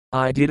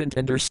I didn't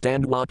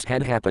understand what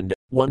had happened.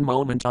 One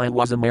moment I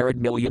was a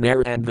married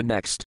millionaire and the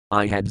next,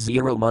 I had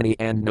zero money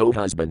and no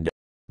husband.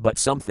 But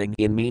something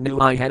in me knew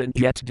I hadn't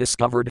yet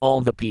discovered all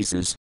the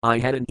pieces, I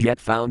hadn't yet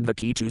found the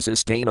key to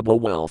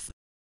sustainable wealth.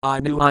 I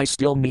knew I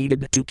still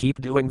needed to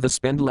keep doing the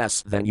spend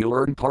less than you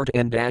earn part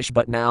and dash,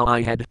 but now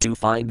I had to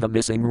find the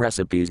missing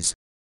recipes.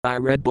 I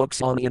read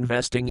books on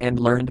investing and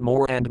learned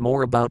more and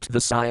more about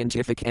the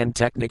scientific and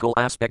technical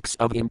aspects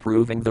of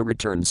improving the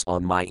returns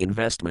on my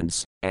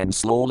investments, and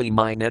slowly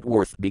my net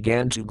worth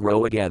began to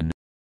grow again.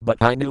 But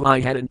I knew I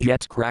hadn't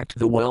yet cracked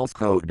the wealth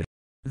code.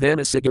 Then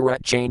a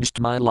cigarette changed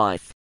my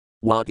life.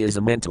 What is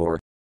a mentor?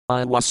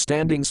 I was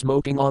standing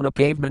smoking on a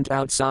pavement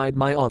outside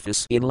my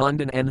office in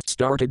London and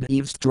started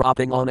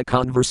eavesdropping on a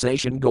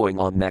conversation going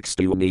on next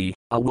to me.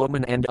 A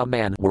woman and a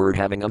man were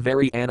having a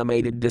very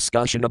animated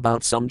discussion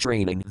about some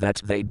training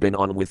that they'd been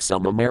on with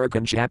some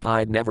American chap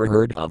I'd never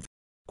heard of.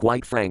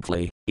 Quite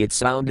frankly, it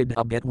sounded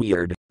a bit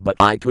weird, but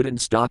I couldn't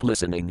stop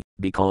listening,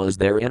 because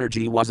their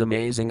energy was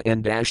amazing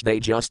and they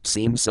just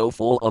seemed so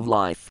full of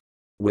life.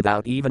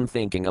 Without even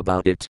thinking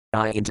about it,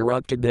 I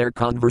interrupted their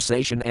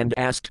conversation and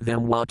asked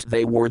them what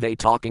they were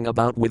talking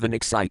about with an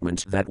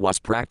excitement that was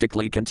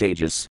practically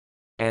contagious.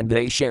 And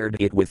they shared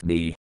it with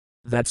me.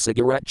 That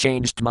cigarette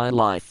changed my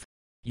life.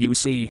 You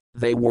see,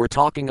 they were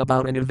talking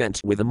about an event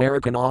with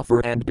American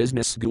author and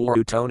business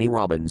guru Tony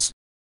Robbins.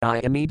 I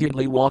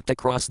immediately walked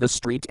across the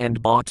street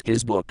and bought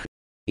his book.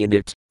 In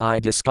it, I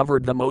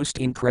discovered the most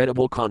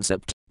incredible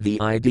concept, the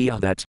idea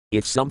that,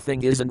 if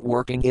something isn't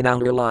working in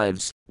our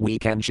lives, we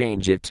can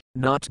change it,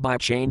 not by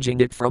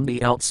changing it from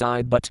the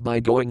outside but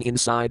by going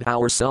inside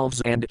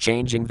ourselves and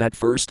changing that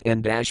first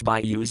and by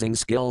using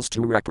skills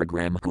to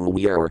reprogram who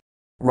we are.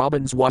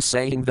 Robbins was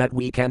saying that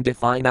we can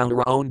define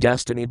our own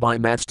destiny by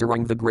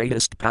mastering the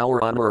greatest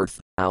power on earth,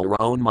 our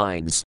own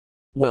minds.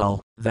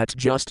 Well, that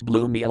just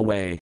blew me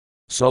away.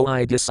 So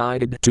I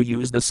decided to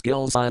use the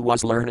skills I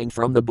was learning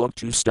from the book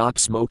to stop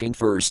smoking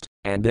first,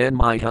 and then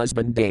my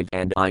husband Dave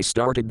and I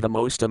started the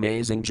most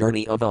amazing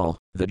journey of all,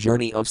 the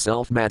journey of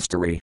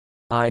self-mastery.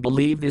 I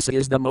believe this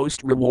is the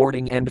most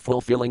rewarding and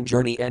fulfilling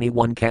journey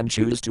anyone can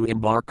choose to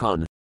embark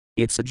on.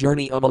 It's a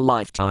journey of a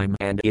lifetime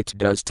and it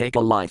does take a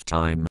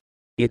lifetime.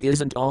 It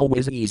isn't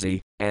always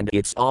easy, and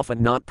it's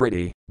often not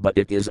pretty, but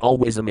it is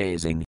always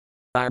amazing.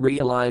 I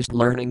realized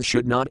learning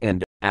should not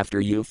end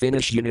after you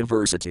finish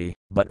university,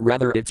 but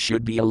rather it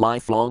should be a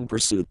lifelong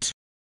pursuit.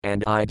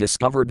 And I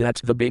discovered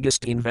that the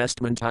biggest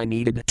investment I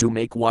needed to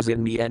make was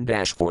in me, and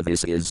for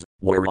this is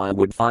where I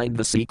would find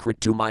the secret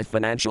to my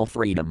financial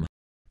freedom.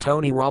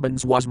 Tony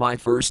Robbins was my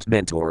first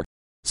mentor.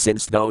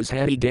 Since those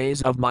heady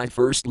days of my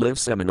first live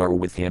seminar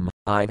with him,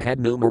 I've had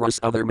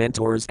numerous other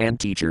mentors and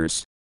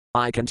teachers.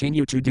 I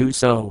continue to do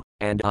so,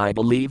 and I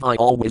believe I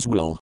always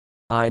will.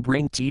 I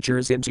bring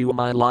teachers into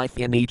my life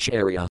in each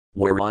area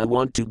where I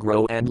want to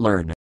grow and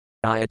learn.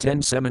 I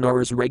attend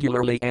seminars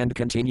regularly and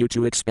continue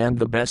to expand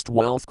the best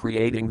wealth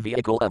creating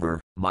vehicle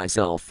ever,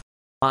 myself.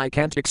 I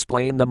can't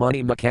explain the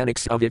money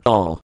mechanics of it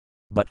all.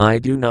 But I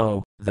do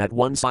know that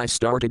once I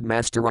started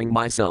mastering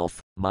myself,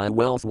 my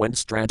wealth went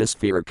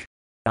stratospheric.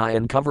 I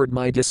uncovered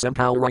my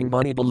disempowering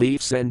money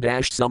beliefs and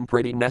some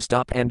pretty messed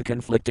up and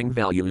conflicting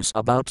values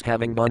about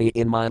having money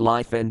in my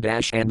life and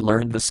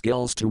learned the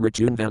skills to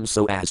retune them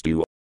so as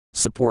to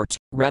support,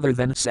 rather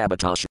than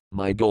sabotage,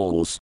 my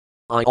goals.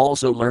 I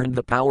also learned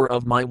the power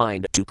of my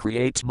mind to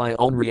create my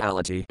own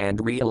reality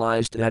and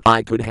realized that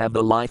I could have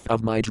the life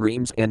of my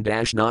dreams and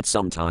not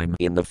sometime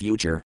in the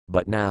future,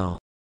 but now.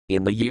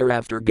 In the year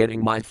after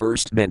getting my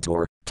first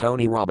mentor,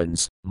 Tony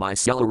Robbins, my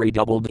salary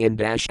doubled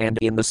in and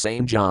in the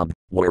same job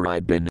where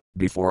I'd been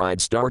before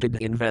I'd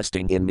started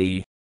investing in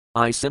me.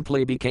 I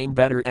simply became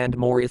better and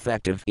more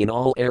effective in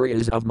all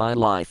areas of my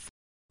life.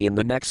 In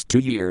the next 2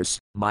 years,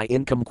 my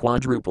income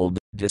quadrupled,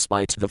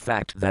 despite the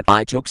fact that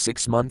I took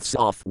 6 months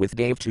off with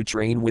Dave to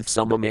train with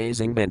some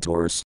amazing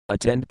mentors,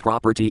 attend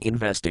property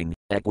investing,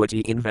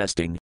 equity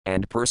investing,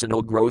 and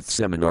personal growth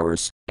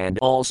seminars, and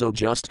also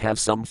just have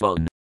some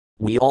fun.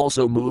 We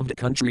also moved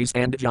countries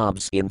and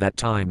jobs in that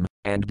time,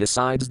 and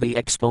besides the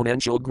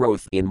exponential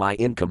growth in my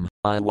income,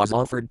 I was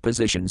offered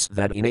positions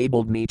that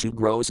enabled me to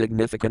grow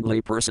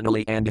significantly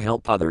personally and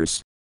help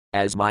others.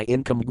 As my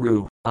income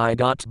grew, I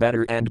got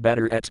better and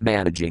better at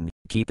managing,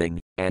 keeping,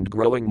 and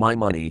growing my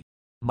money.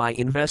 My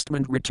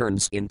investment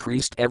returns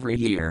increased every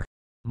year.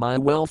 My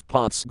wealth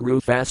pots grew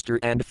faster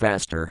and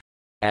faster.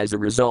 As a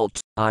result,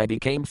 I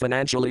became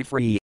financially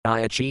free.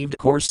 I achieved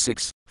Course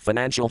 6,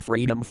 Financial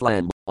Freedom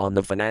Flam, on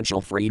the Financial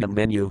Freedom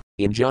menu,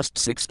 in just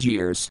 6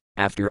 years,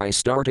 after I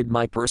started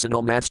my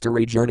personal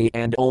mastery journey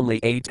and only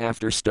 8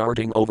 after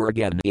starting over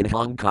again in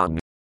Hong Kong.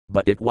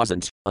 But it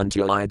wasn't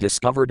until I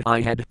discovered I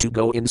had to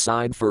go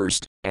inside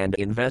first and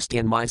invest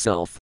in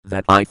myself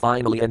that I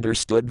finally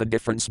understood the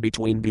difference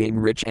between being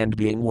rich and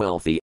being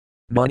wealthy.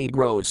 Money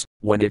grows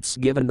when it's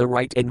given the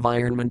right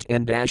environment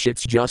and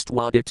it's just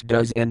what it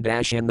does and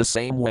in the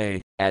same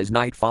way as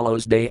night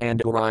follows day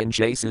and Orion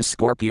chases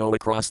Scorpio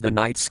across the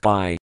night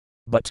sky.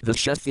 But the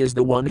chef is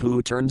the one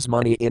who turns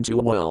money into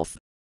wealth.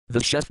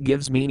 The chef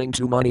gives meaning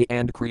to money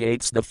and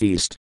creates the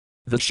feast.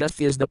 The chef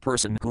is the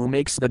person who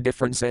makes the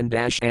difference and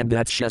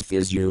that chef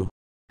is you.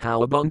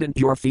 How abundant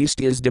your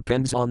feast is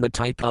depends on the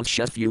type of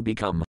chef you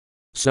become.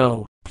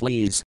 So,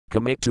 please,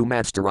 commit to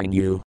mastering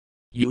you.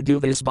 You do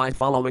this by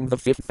following the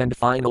fifth and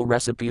final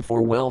recipe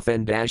for wealth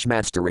and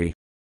mastery.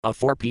 A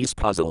 4-piece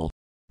puzzle.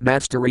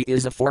 Mastery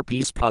is a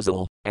 4-piece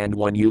puzzle, and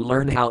when you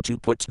learn how to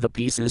put the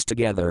pieces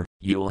together,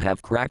 you'll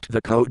have cracked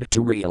the code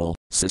to real,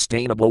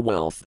 sustainable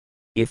wealth.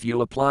 If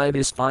you apply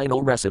this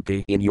final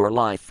recipe in your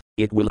life,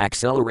 it will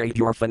accelerate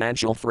your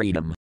financial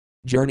freedom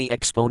journey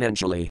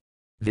exponentially.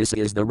 This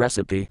is the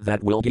recipe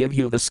that will give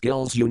you the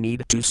skills you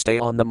need to stay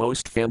on the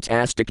most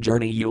fantastic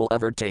journey you'll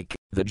ever take,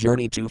 the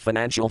journey to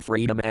financial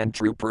freedom and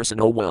true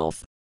personal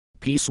wealth.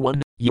 Piece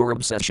 1, your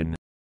obsession.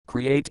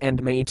 Create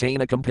and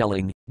maintain a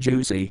compelling,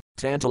 juicy,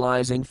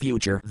 tantalizing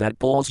future that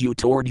pulls you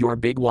toward your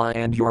big why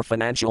and your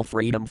financial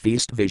freedom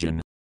feast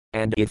vision.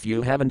 And if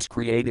you haven't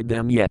created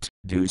them yet,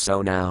 do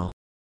so now.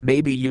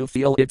 Maybe you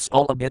feel it's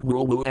all a bit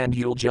woo-woo and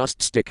you'll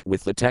just stick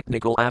with the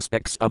technical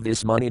aspects of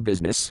this money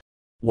business.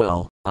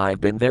 Well,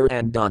 I've been there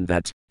and done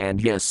that,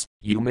 and yes,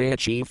 you may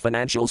achieve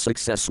financial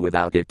success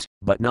without it,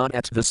 but not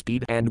at the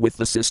speed and with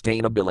the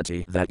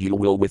sustainability that you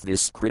will with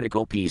this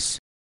critical piece.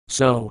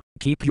 So,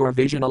 keep your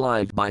vision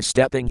alive by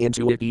stepping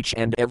into it each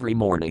and every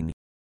morning.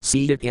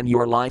 See it in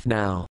your life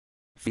now.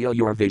 Feel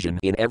your vision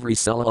in every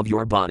cell of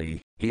your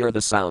body, hear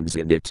the sounds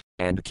in it,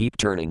 and keep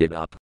turning it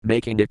up,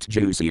 making it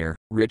juicier,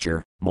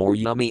 richer, more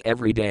yummy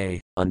every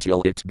day,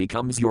 until it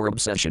becomes your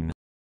obsession.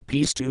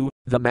 Piece 2,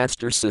 the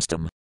Master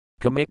System.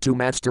 Commit to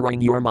mastering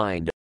your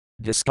mind.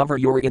 Discover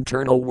your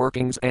internal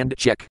workings and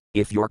check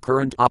if your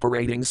current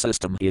operating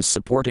system is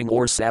supporting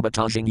or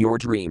sabotaging your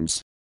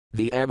dreams.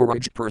 The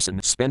average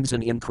person spends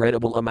an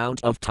incredible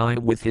amount of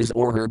time with his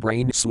or her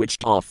brain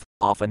switched off,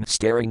 often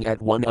staring at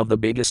one of the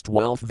biggest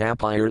wealth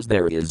vampires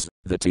there is,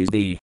 the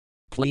TV.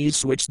 Please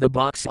switch the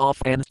box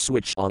off and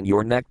switch on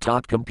your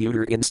neck-top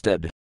computer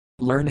instead.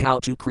 Learn how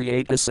to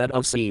create a set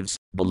of sieves,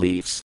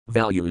 beliefs,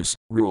 values,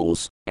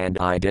 rules, and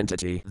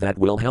identity that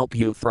will help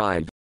you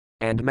thrive.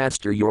 And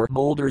master your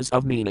molders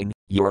of meaning,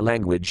 your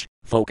language,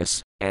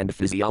 focus, and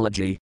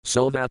physiology,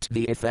 so that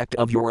the effect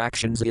of your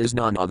actions is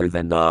none other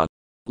than the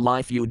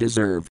life you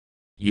deserve.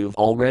 You've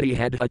already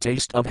had a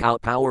taste of how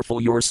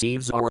powerful your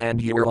sieves are, and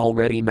you're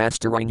already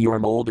mastering your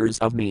molders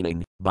of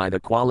meaning by the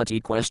quality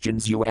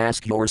questions you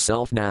ask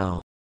yourself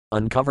now.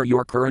 Uncover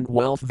your current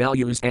wealth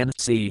values and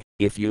see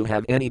if you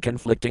have any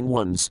conflicting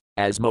ones,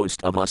 as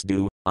most of us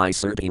do. I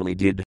certainly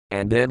did,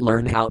 and then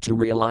learn how to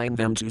realign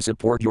them to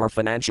support your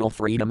financial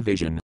freedom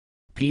vision.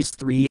 Piece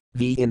 3,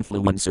 the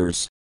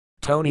influencers.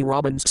 Tony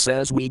Robbins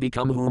says we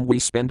become whom we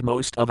spend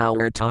most of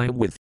our time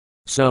with.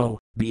 So,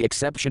 be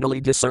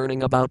exceptionally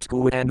discerning about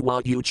who and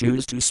what you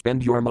choose to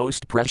spend your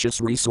most precious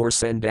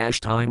resource and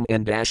time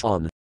and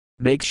on.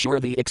 Make sure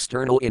the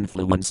external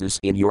influences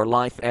in your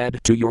life add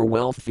to your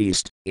wealth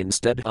feast,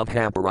 instead of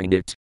hampering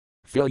it.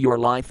 Fill your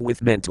life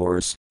with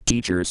mentors,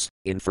 teachers,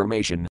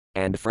 information,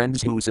 and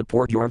friends who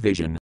support your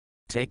vision.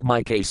 Take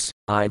my case,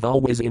 I've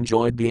always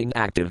enjoyed being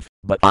active,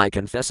 but I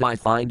confess I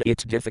find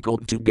it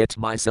difficult to get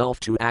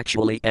myself to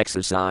actually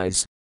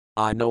exercise.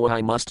 I know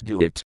I must do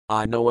it,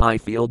 I know I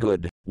feel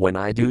good when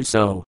I do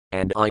so,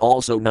 and I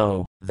also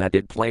know that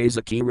it plays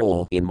a key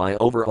role in my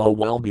overall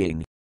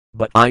well-being.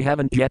 But I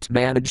haven't yet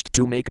managed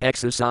to make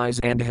exercise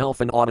and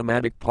health an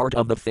automatic part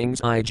of the things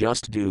I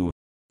just do.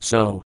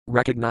 So,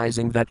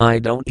 recognizing that I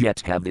don't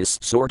yet have this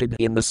sorted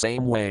in the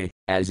same way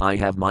as I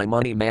have my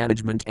money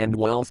management and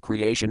wealth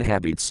creation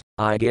habits,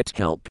 I get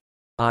help.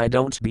 I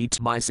don't beat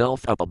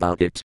myself up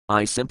about it,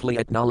 I simply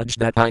acknowledge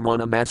that I'm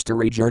on a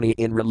mastery journey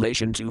in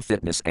relation to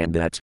fitness and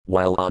that,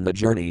 while on the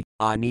journey,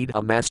 I need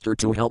a master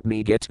to help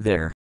me get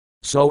there.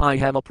 So I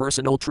have a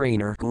personal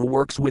trainer who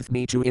works with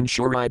me to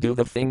ensure I do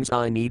the things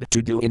I need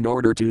to do in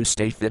order to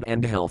stay fit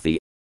and healthy.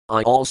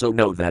 I also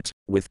know that,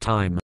 with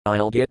time,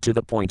 I'll get to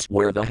the point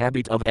where the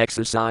habit of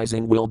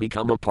exercising will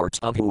become a part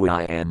of who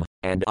I am,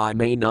 and I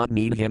may not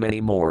need him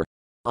anymore.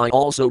 I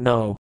also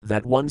know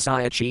that once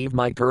I achieve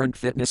my current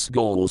fitness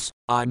goals,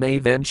 I may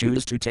then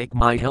choose to take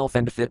my health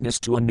and fitness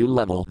to a new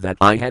level that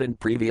I hadn't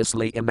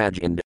previously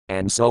imagined,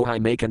 and so I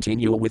may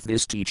continue with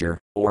this teacher,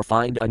 or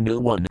find a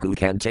new one who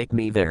can take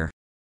me there.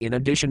 In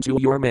addition to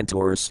your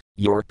mentors,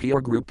 your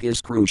peer group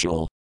is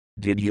crucial.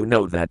 Did you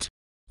know that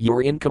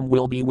your income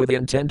will be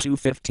within 10 to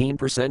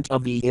 15%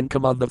 of the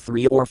income of the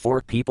 3 or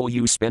 4 people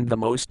you spend the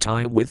most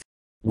time with?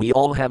 We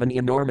all have an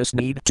enormous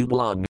need to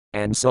belong,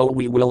 and so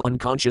we will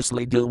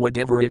unconsciously do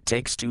whatever it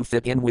takes to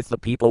fit in with the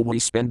people we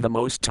spend the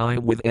most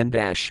time with and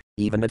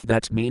even if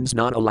that means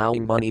not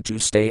allowing money to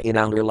stay in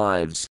our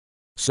lives.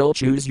 So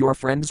choose your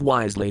friends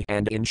wisely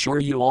and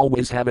ensure you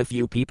always have a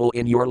few people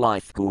in your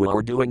life who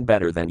are doing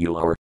better than you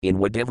are, in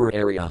whatever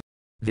area.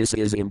 This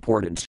is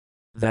important.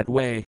 That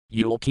way,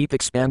 you'll keep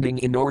expanding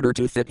in order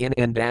to fit in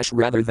and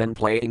rather than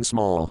playing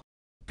small.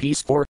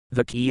 Piece 4,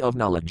 the key of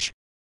knowledge.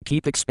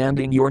 Keep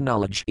expanding your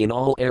knowledge in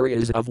all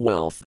areas of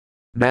wealth.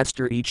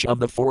 Master each of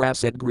the 4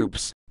 asset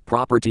groups: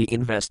 property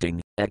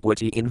investing,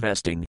 equity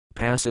investing,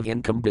 passive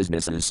income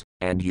businesses,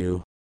 and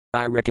you.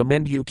 I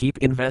recommend you keep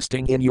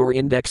investing in your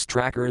index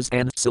trackers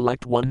and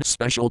select one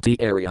specialty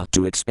area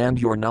to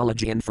expand your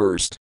knowledge in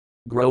first.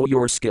 Grow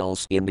your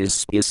skills in this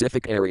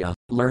specific area,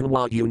 learn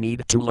what you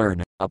need to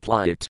learn,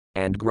 apply it,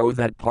 and grow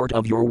that part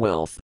of your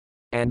wealth.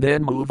 And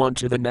then move on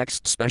to the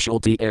next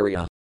specialty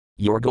area.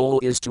 Your goal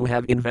is to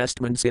have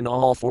investments in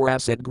all four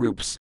asset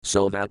groups,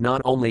 so that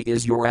not only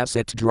is your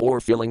asset drawer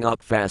filling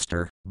up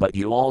faster, but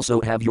you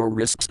also have your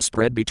risks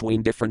spread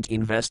between different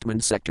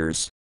investment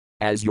sectors.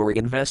 As your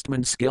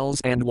investment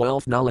skills and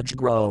wealth knowledge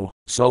grow,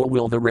 so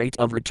will the rate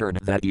of return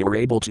that you're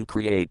able to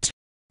create.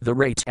 The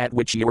rate at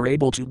which you're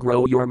able to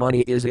grow your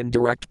money is in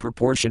direct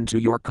proportion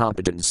to your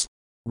competence.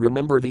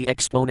 Remember the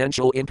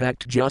exponential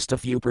impact just a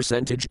few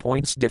percentage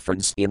points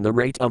difference in the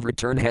rate of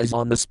return has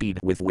on the speed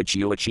with which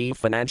you achieve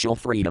financial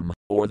freedom,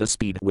 or the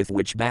speed with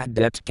which bad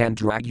debt can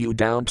drag you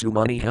down to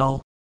money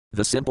hell.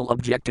 The simple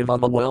objective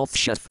of a wealth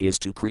chef is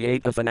to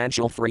create a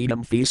financial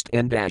freedom feast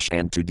and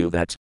to do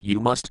that, you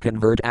must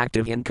convert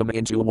active income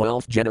into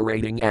wealth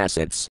generating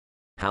assets.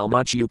 How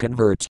much you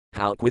convert,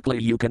 how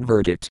quickly you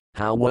convert it,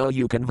 how well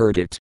you convert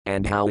it,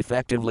 and how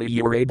effectively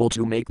you're able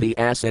to make the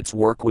assets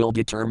work will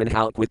determine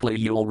how quickly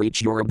you'll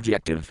reach your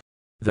objective.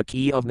 The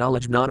key of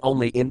knowledge not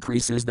only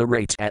increases the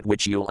rate at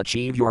which you'll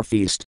achieve your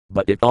feast,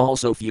 but it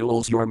also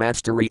fuels your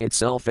mastery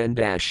itself and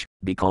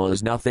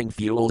because nothing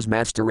fuels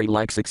mastery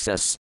like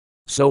success.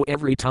 So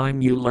every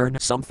time you learn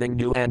something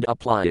new and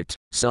apply it,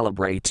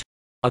 celebrate.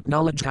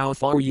 Acknowledge how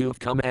far you've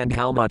come and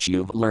how much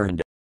you've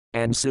learned.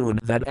 And soon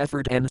that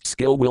effort and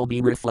skill will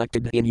be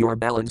reflected in your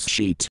balance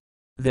sheet.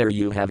 There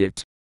you have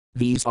it.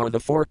 These are the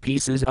 4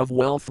 pieces of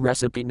wealth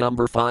recipe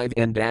number 5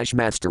 and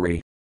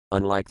mastery.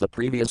 Unlike the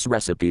previous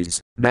recipes,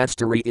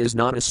 mastery is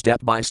not a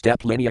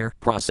step-by-step linear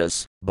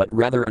process, but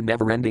rather a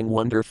never-ending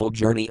wonderful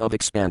journey of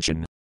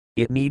expansion.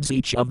 It needs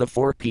each of the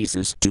 4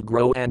 pieces to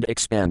grow and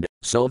expand,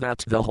 so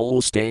that the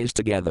whole stays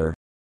together.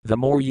 The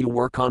more you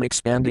work on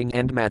expanding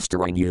and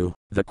mastering you,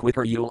 the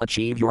quicker you'll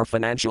achieve your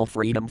financial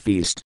freedom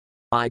feast.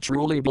 I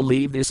truly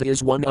believe this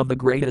is one of the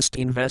greatest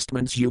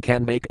investments you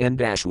can make and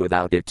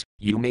without it,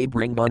 you may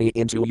bring money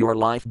into your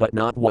life but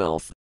not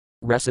wealth.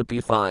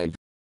 Recipe 5.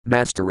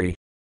 Mastery.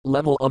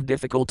 Level of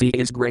difficulty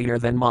is greater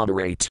than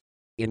moderate.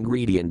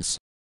 Ingredients.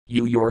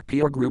 You, your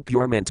peer group,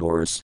 your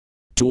mentors.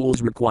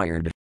 Tools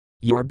required.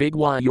 Your big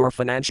why, your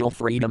financial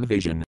freedom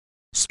vision.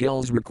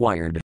 Skills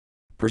required.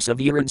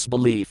 Perseverance,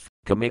 belief,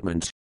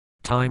 commitment.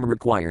 Time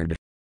required.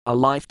 A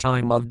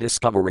lifetime of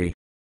discovery.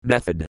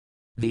 Method.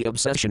 The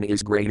obsession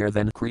is greater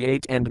than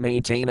create and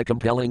maintain a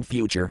compelling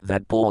future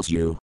that pulls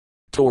you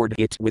toward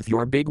it with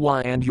your big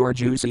why and your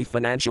juicy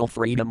financial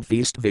freedom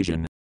feast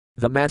vision.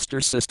 The master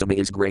system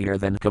is greater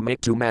than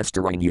commit to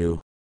mastering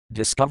you.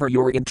 Discover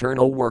your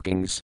internal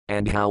workings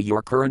and how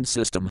your current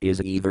system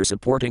is either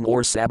supporting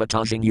or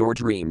sabotaging your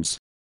dreams.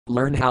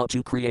 Learn how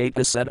to create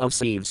a set of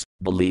sieves,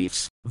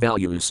 beliefs,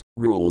 values,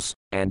 rules,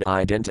 and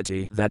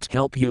identity that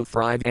help you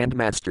thrive and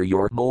master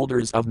your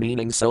boulders of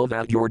meaning so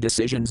that your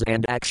decisions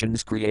and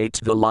actions create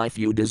the life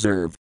you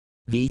deserve.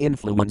 The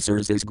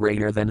influencers is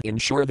greater than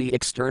ensure the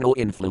external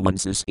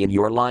influences in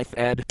your life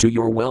add to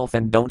your wealth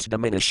and don't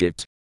diminish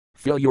it.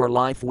 Fill your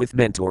life with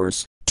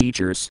mentors,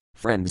 teachers,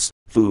 friends,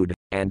 food,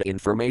 and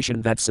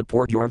information that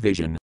support your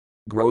vision.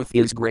 Growth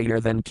is greater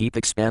than keep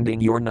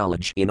expanding your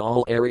knowledge in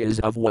all areas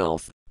of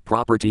wealth.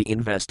 Property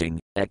investing,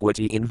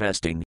 equity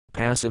investing,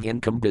 passive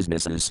income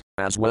businesses,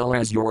 as well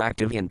as your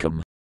active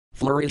income.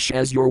 Flourish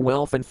as your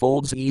wealth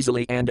unfolds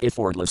easily and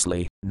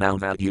effortlessly, now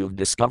that you've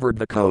discovered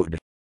the code.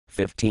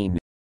 15.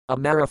 A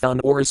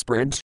marathon or a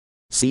sprint?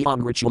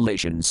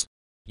 Congratulations.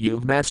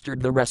 You've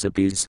mastered the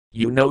recipes,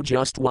 you know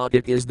just what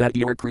it is that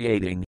you're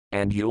creating,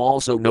 and you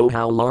also know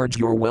how large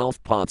your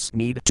wealth pots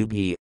need to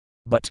be.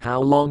 But how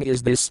long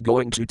is this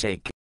going to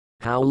take?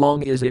 How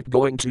long is it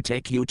going to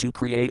take you to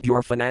create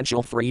your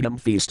financial freedom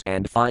feast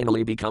and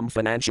finally become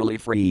financially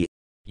free?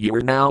 You're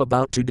now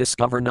about to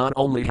discover not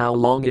only how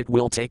long it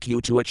will take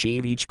you to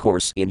achieve each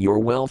course in your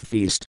wealth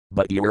feast,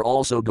 but you're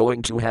also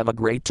going to have a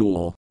great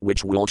tool,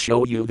 which will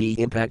show you the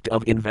impact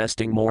of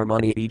investing more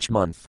money each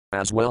month,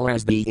 as well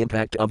as the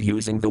impact of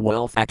using the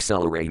wealth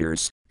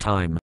accelerators,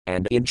 time,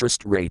 and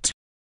interest rate.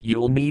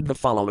 You'll need the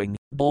following: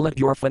 bullet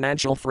your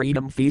financial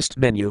freedom feast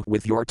menu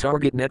with your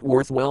target net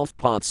worth wealth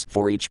pots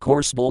for each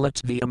course,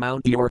 bullet the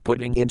amount you're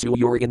putting into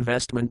your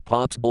investment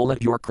pot,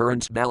 bullet your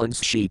current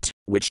balance sheet,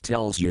 which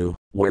tells you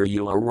where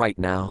you are right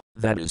now,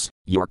 that is,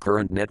 your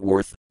current net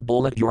worth,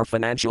 bullet your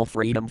financial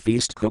freedom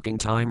feast cooking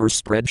timer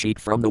spreadsheet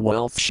from the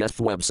Wealth Chef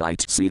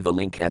website, see the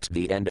link at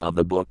the end of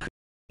the book.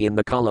 In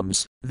the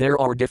columns, there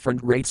are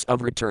different rates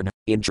of return,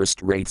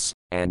 interest rates,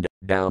 and,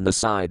 down the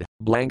side,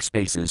 blank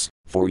spaces,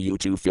 for you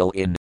to fill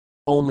in.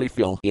 Only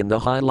fill in the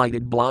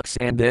highlighted blocks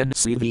and then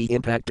see the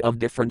impact of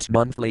different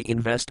monthly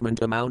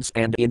investment amounts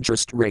and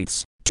interest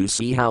rates, to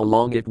see how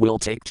long it will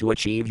take to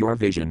achieve your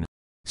vision.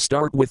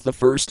 Start with the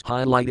first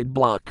highlighted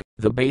block,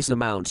 the base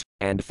amount,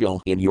 and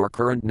fill in your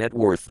current net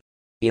worth.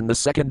 In the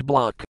second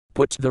block,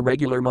 put the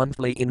regular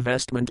monthly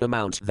investment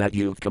amount that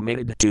you've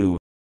committed to.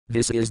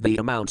 This is the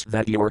amount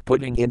that you're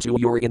putting into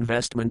your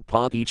investment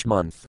pot each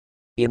month.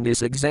 In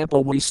this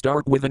example, we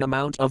start with an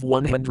amount of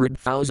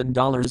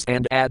 $100,000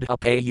 and add a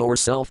pay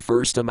yourself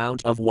first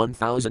amount of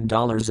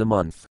 $1,000 a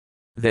month.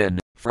 Then,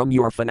 from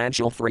your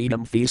Financial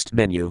Freedom Feast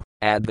menu,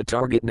 add the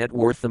target net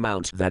worth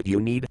amount that you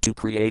need to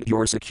create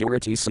your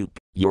security soup,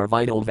 your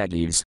vital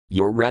veggies,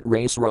 your rat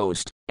race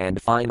roast,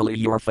 and finally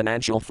your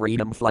financial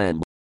freedom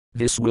flambe.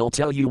 This will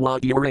tell you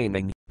what you're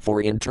aiming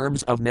for in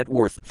terms of net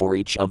worth for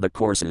each of the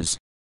courses.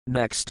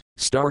 Next,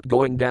 start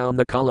going down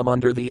the column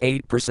under the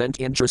 8%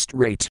 interest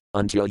rate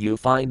until you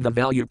find the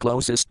value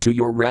closest to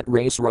your rat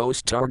race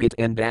roast target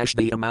and dash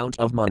the amount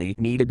of money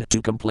needed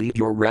to complete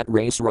your rat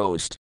race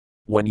roast.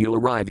 When you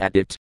arrive at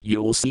it,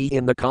 you'll see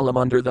in the column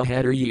under the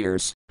header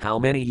years, how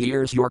many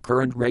years your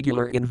current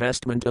regular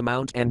investment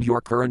amount and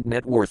your current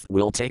net worth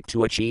will take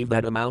to achieve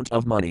that amount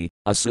of money,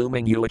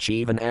 assuming you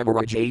achieve an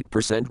average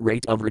 8%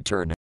 rate of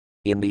return.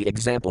 In the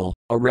example,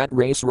 a rat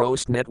race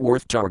roast net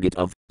worth target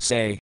of,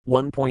 say,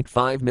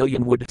 1.5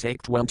 million would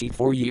take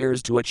 24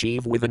 years to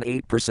achieve with an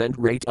 8%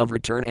 rate of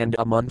return and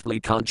a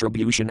monthly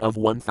contribution of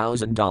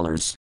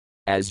 $1,000.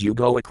 As you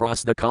go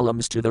across the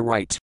columns to the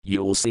right,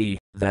 you'll see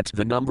that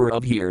the number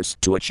of years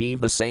to achieve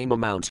the same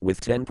amount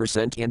with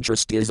 10%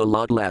 interest is a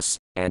lot less,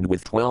 and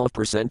with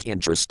 12%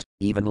 interest,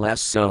 even less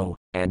so,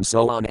 and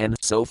so on and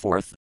so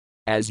forth.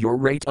 As your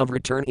rate of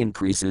return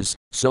increases,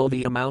 so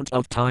the amount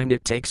of time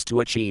it takes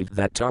to achieve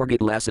that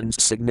target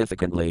lessens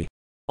significantly.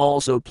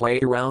 Also play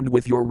around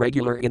with your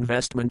regular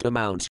investment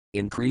amount,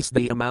 increase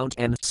the amount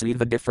and see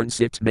the difference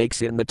it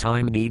makes in the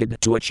time needed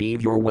to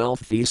achieve your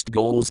Wealth Feast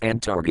goals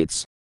and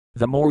targets.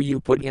 The more you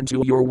put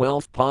into your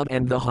wealth pot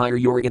and the higher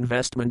your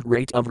investment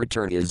rate of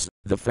return is,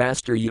 the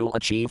faster you'll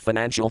achieve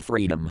financial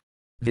freedom.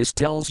 This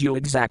tells you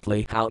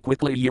exactly how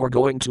quickly you're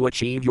going to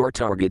achieve your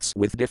targets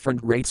with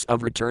different rates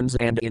of returns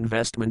and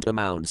investment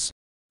amounts.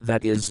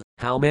 That is,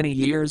 how many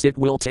years it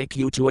will take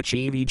you to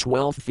achieve each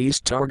Wealth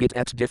Feast target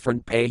at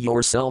different pay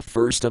yourself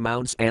first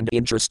amounts and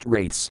interest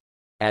rates.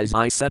 As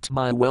I set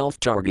my wealth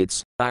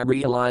targets, I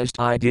realized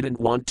I didn't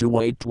want to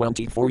wait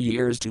 24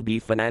 years to be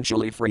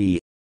financially free.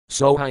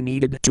 So I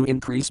needed to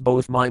increase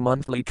both my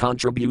monthly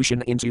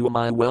contribution into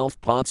my wealth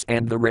pots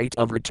and the rate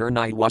of return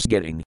I was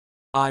getting.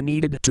 I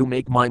needed to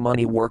make my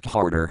money work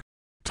harder.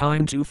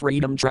 Time to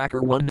Freedom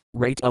Tracker 1,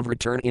 rate of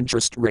return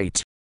interest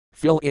rate.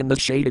 Fill in the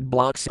shaded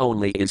blocks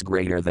only is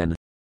greater than.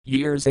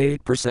 Years 8%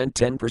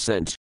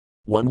 10%.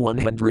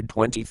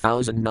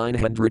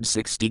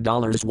 $120,960,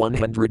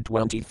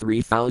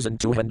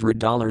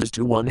 $123,200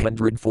 to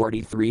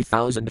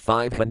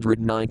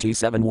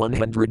 $143,597,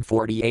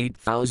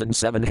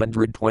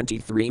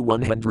 $148,723,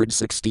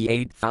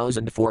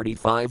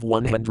 $168,045,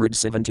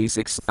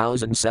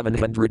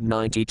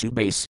 $176,792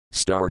 base.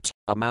 Start.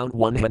 Amount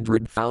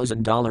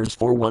 $100,000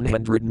 for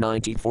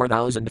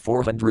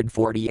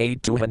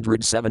 $194,448,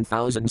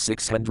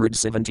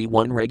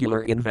 $207,671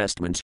 regular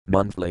investment,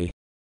 monthly.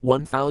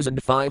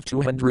 1,005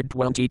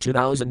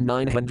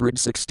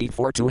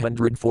 $222,964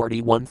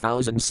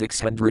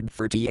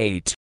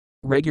 $241,638.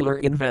 Regular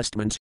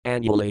investment,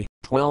 annually,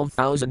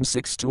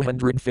 12,006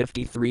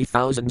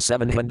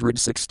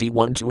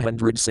 $253,761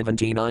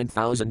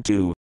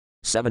 $279,002.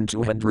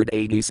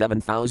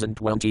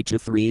 287,022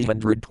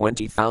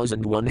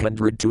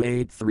 320,102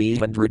 8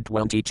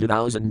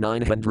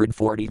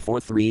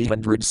 322,944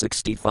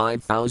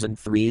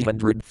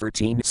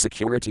 365,313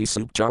 Security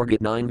Soup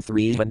Target 9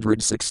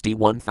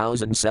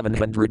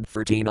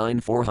 361,739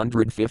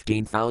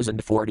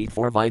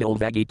 415,044 Vital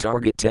Veggie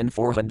Target 10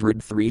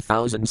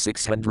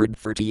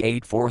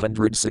 403,638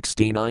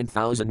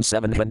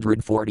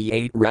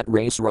 469,748 Rat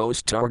Race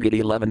Roast Target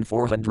 11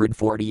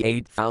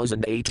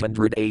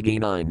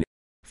 448,889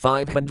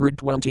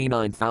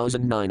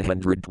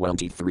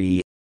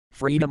 529,923.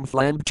 Freedom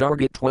Flambe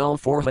Target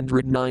 12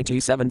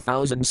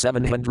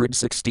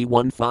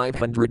 497,761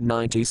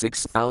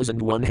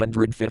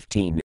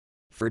 596,115.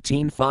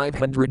 13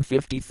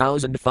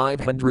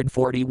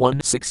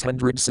 550,541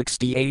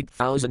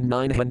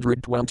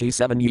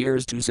 668,927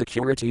 Years to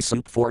Security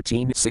Soup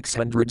 14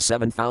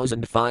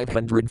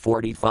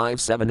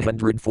 607,545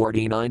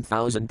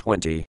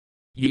 749,020.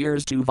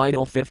 Years to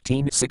Vital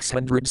 15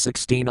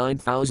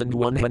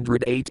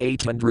 669,108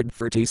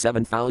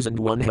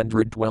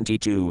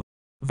 837,122.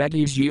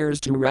 Veggies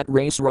Years to Rat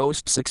Race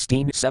Roast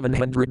 16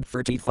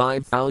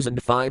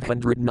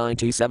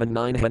 735,597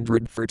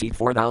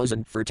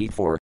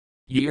 934,034.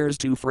 Years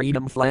to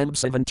Freedom Flambe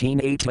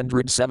 17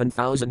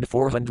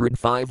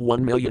 807,405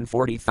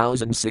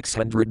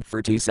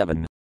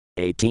 1,040,637.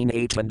 18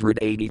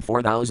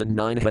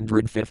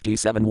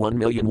 884,957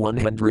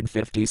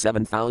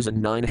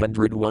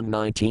 1,157,901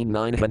 19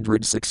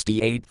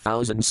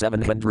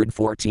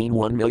 968,714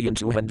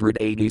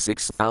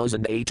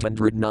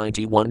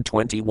 1,286,891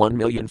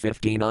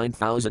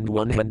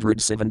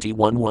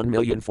 21,059,171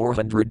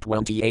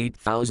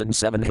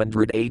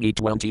 1,428,780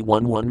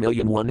 21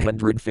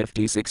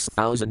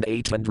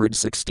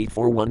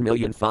 1,156,864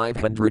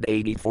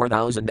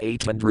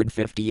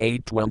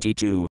 1,584,858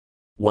 22.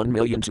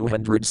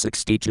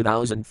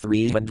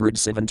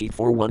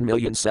 1,262,374,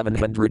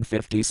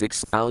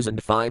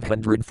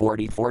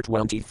 1,756,544,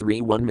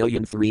 23,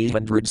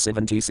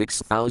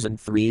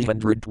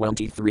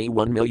 1,376,323,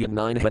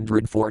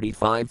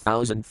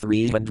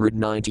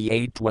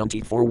 1,945,398,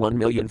 24,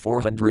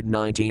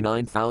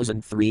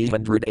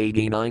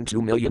 1,499,389,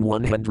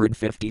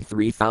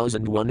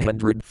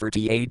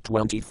 2,153,138,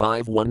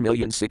 25,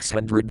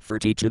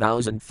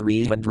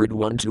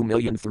 1,632,301,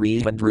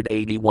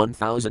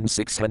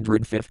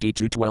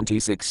 2,381,652,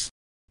 26.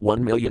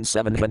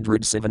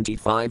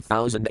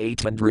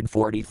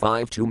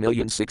 1,775,845,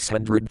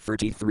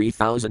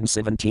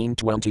 2,633,017,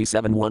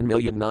 27,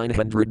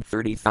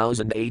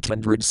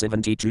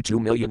 1,930,872,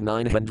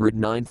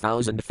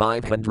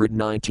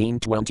 2,909,519,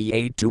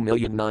 28,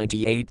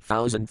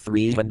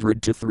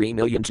 2,098,300 to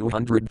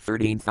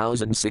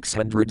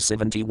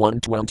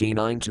 3,213,671,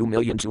 29,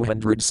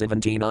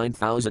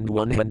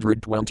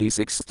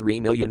 2,279,126,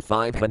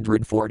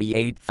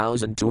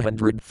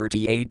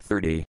 3,548,238,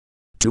 30.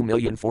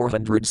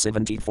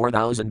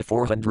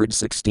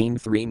 2,474,416,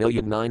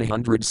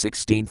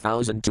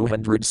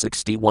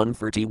 3,916,261,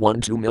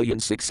 31,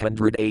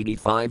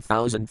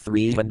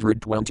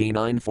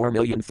 2,685,329,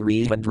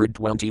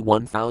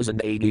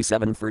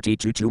 4,321,087,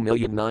 32,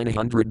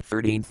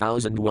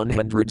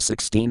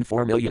 2,913,116,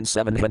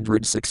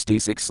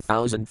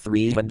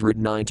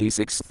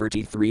 4,766,396,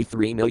 33,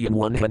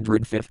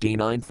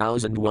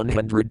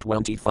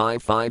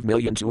 3,159,125,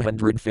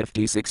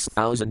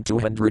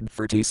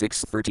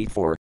 5,256,236,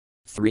 34.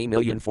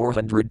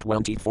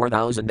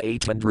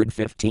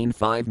 3,424,815,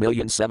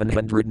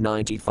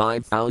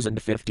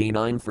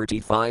 5,795,059,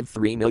 35,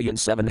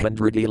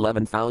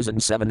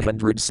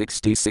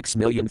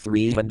 3,711,766,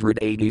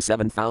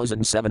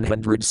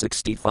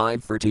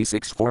 387,765,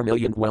 36,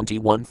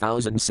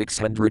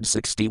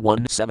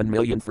 4,021,661,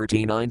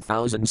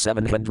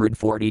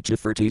 7,039,742,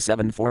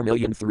 37,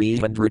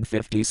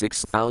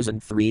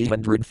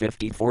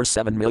 4,356,354,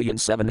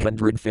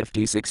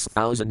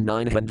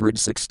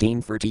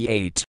 7,756,916,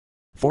 38.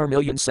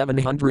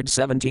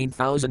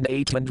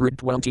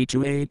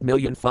 4,717,822,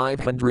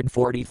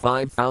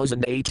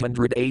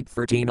 8,545,808,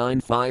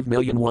 39,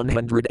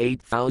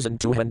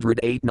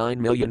 5,108,208,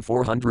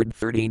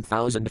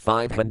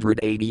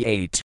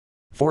 9,413,588.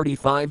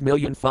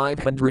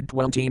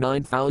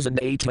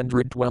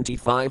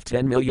 45,529,825,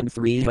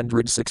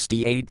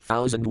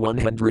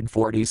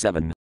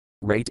 10,368,147.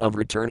 Rate of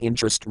return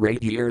interest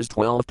rate years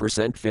 12%,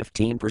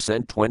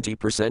 15%,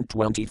 20%,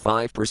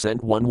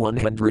 25%,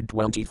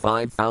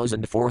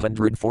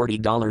 125,440,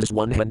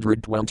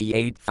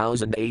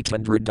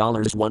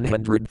 $128,800,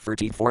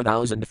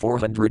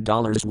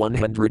 $134,400,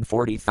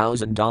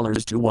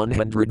 $140,000 to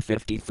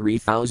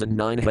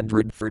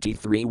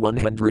 $153,933,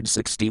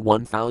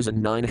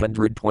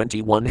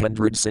 $161,920,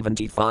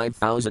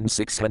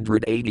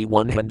 $175,680,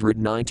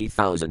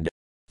 $190,000.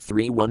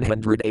 3,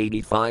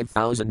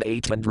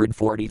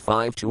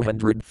 185,845,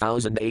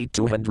 200,008,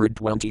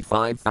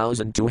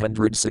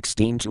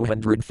 225,216,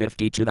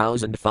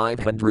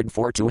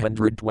 252,504,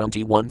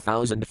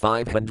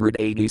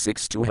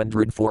 221,586,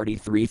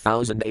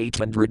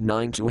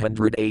 243,809,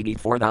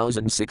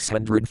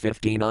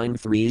 284,659,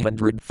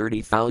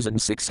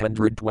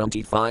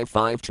 330,625,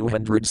 5,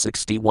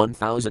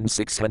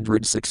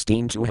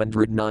 261,616,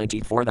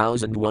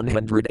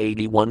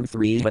 294,181,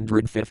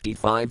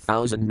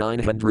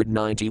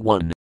 355,990.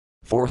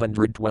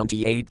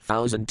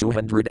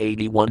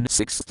 428,281,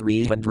 6,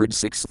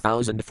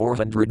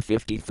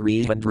 306,450,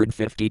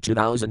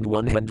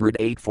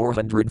 352,108,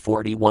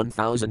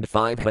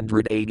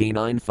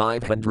 441,589,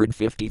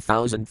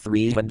 550,000,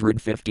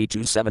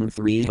 352, 7,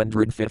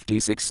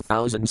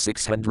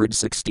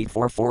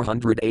 356,664,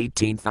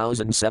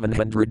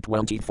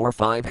 418,724,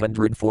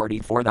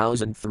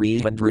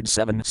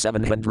 544,307,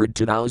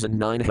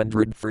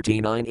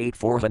 702,939, 8,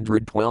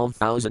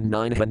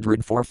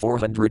 412,904,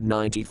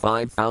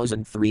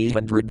 495,332.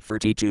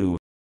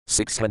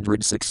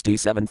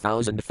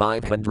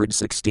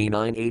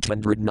 667,569,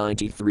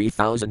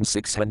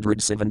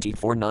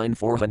 893,674, 9,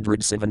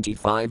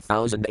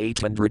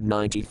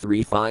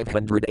 475,893,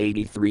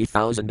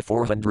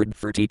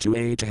 583,432,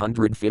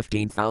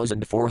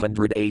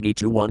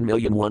 815,482,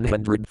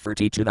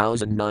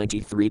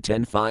 1,132,093,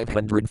 10,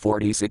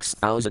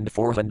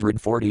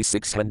 546,440,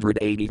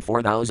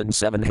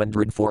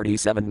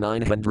 684,747,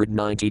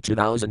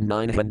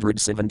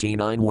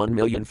 992,979,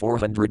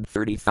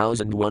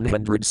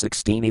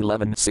 1,430,116,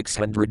 11,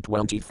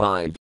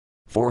 625.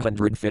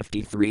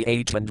 453,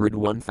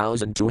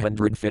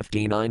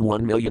 801,259,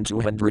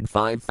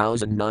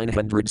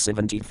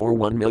 1,205,974,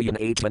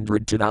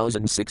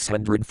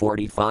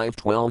 1,802,645,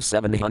 12,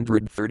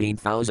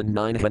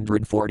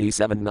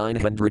 713,947,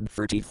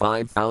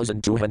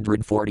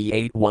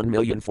 935,248,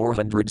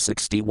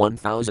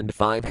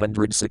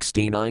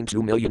 1,461,569,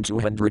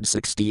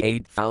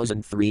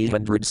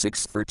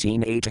 2,268,306,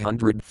 13,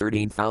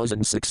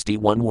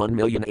 813,061,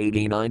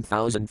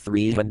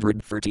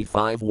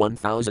 1,089,335,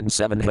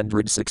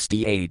 1,768.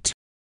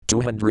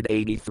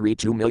 283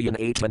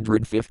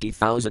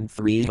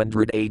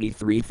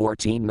 2,850,383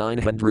 14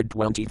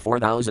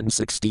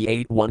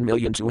 924,068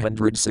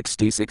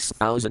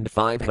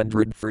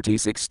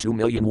 1,266,536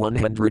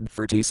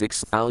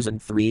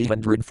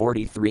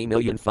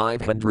 2,136,343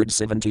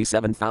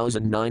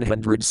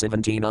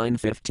 577,979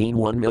 15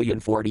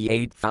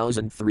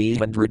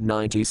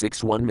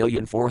 1,048,396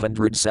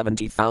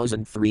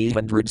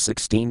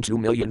 1,470,316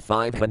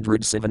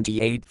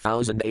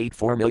 2,578,008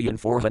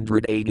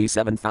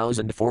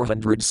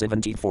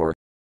 4,487,474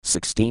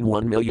 16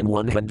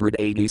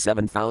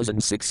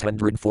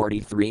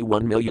 1,187,643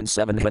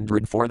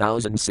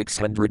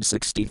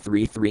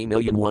 1,704,663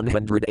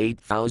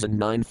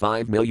 3,108,009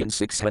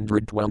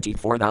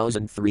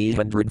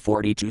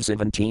 5,624,342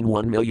 17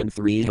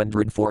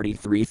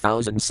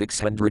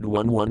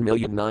 1,343,601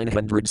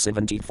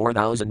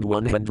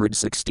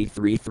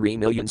 1,974,163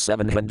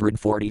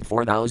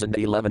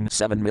 3,744,011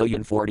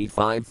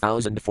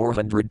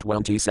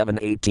 7,045,427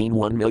 18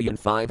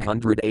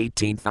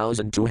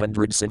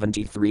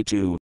 1,518,273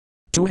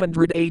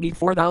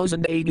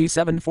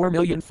 284,087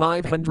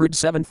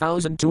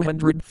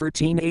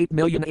 4,507,213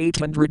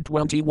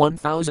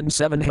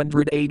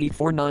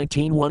 8,821,784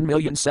 19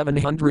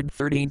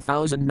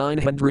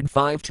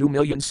 1,713,905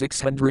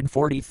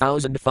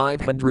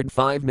 2,640,505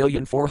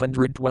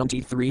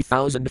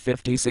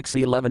 1,423,056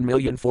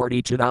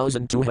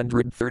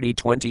 11,042,230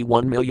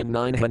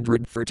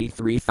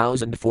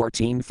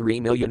 21,933,014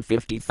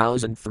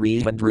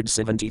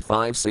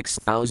 3,050,375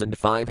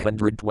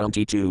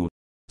 6,522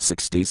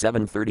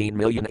 67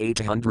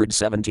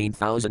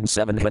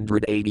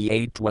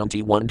 13,817,788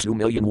 21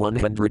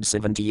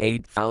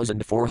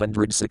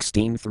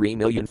 2,178,416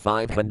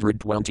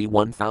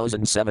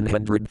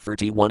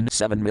 3,521,731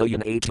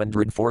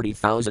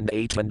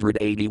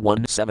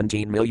 7,840,881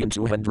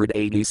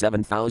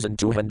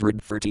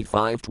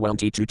 17,287,235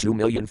 22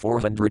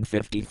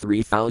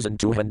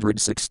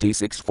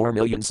 2,453,266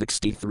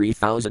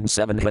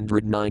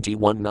 4,063,791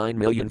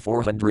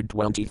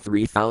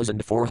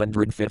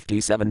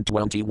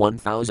 9,423,457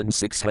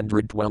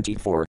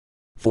 21,624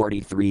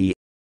 43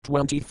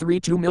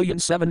 23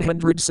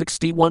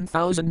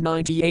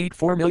 2,761,098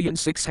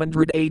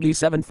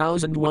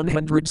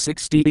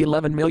 4,687,160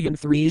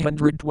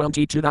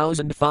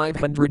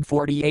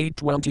 11,322,548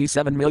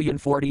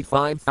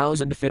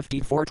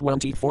 27,045,054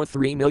 24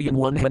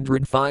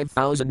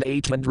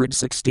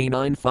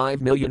 3,105,869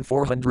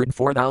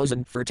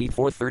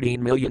 5,404,034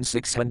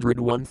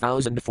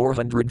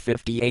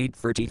 13,601,458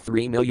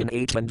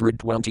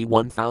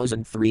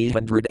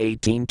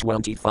 33,821,318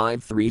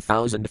 25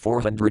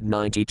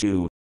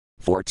 3,492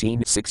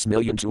 14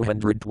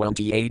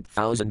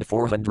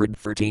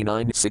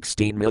 6,228,439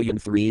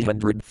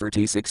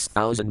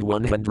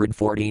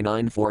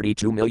 16,336,149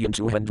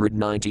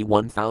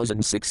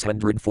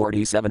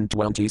 42,291,647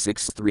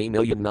 26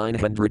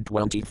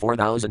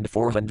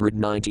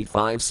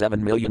 3,924,495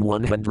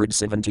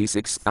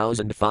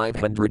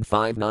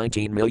 7,176,505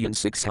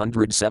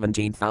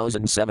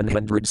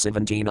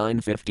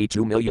 19,617,779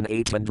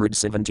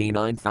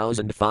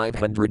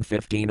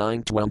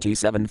 52,879,559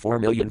 27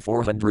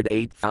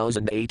 4,408,000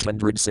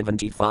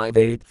 875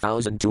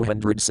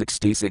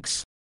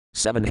 8,266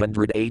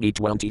 780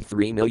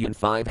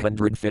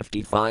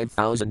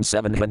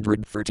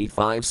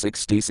 23,555,735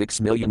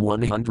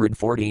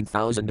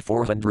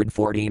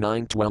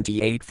 66,114,449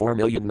 28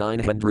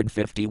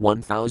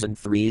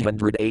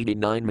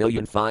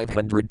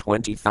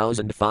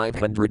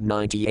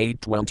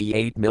 4,951,389,520,598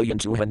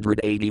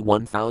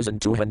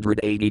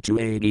 28,281,282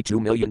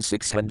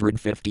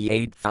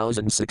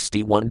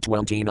 82,658,061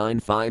 29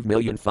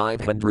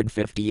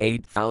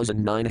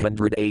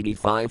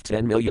 5,558,985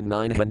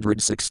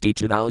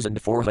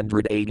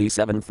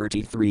 10,962,487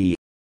 33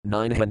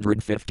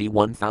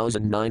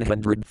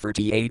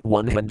 951,938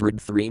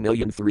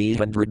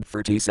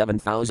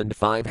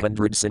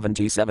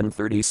 103,337,577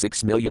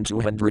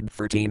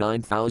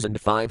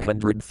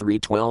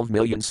 36,239,503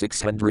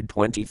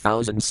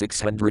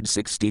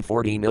 12,620,660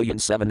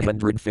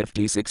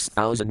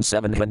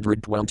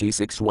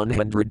 40,756,726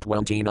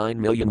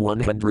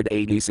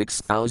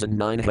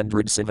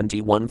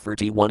 129,186,971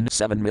 31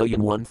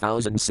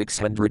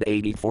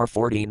 7,001,684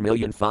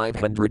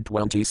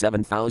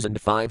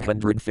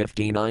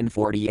 14,527,559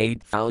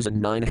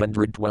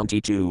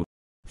 48,922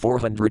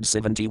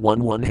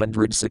 471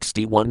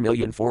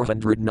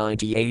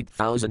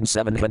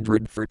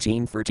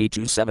 161,498,713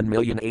 32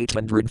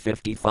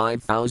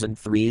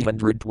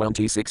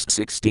 7,855,326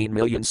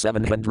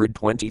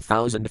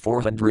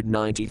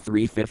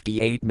 16,720,493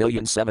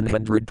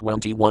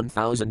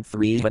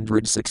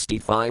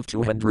 58,721,365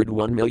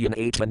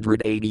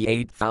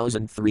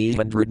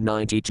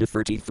 201,888,392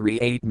 33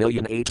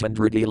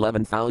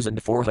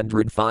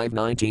 8,811,405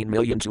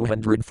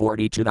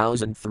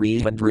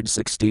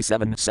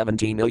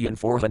 19,242,367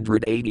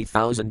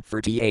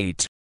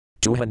 17,480,038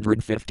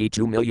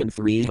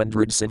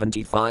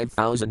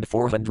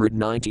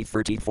 252,375,490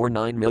 34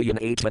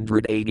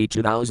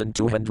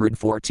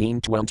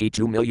 9,882,214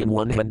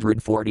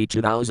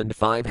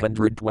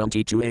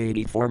 22,142,522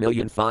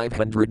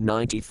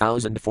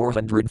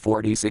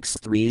 84,590,446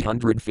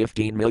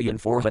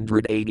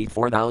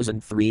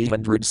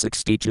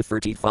 315,484,362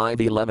 35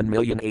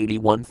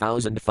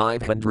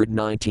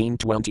 11,081,519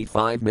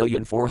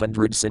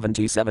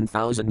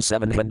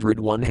 25,477,700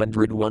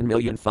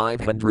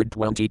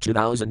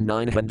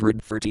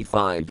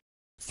 101,522,935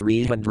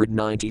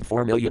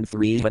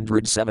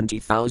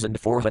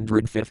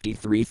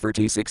 394,370,453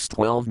 36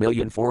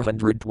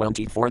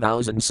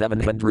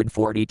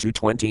 12,424,742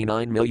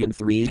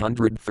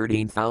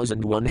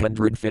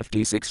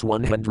 29,313,156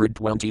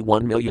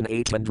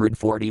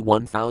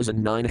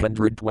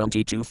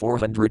 121,841,922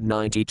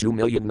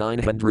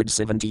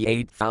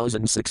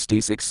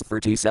 492,978,066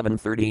 37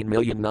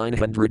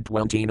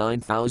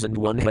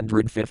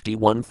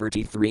 13,929,151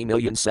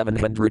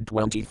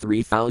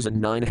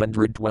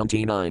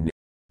 33,723,929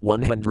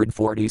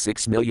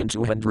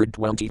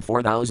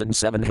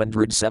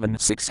 146,224,707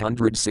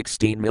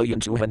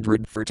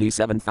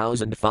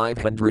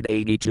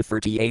 616,237,582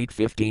 38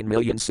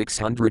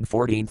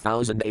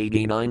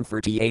 15,614,089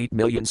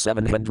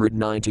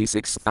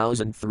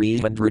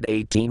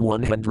 38,796,318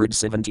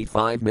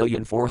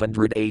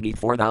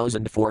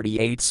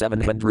 175,484,048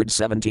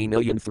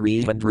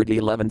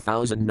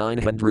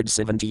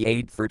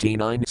 770,311,978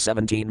 39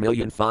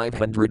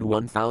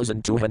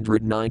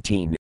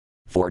 17,501,219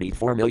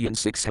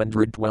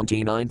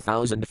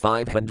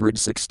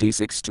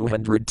 44,629,566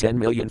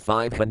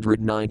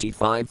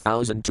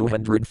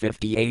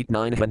 210,595,258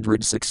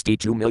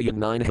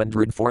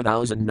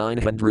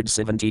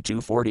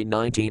 962,904,972 40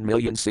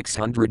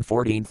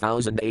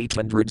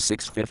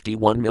 19,614,806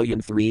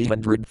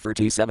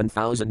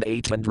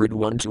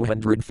 51,337,801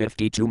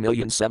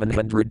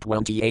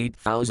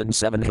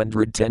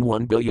 252,728,710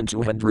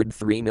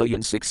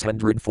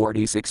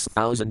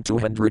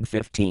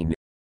 1,203,646,215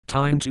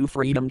 Time to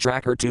Freedom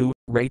Tracker 2,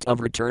 Rate of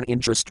Return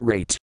Interest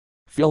Rate.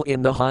 Fill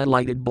in the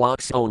highlighted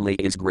blocks only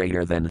is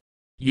greater than.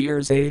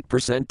 Years 8%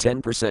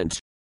 10%.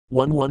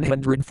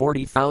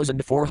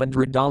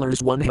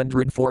 $140,400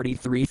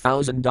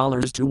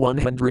 $143,000 to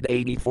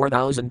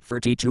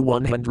 $184,032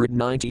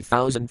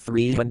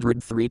 $190,303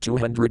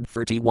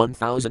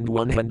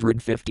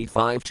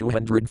 $231,155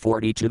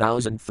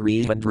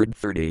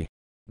 $242,330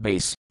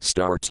 Base,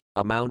 start,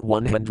 amount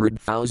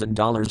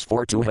 $100,000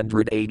 for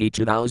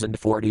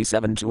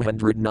 282,047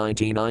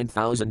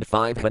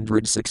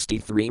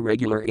 299,563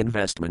 regular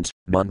investment,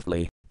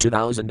 monthly,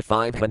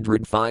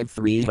 2,505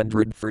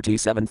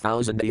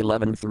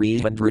 337,011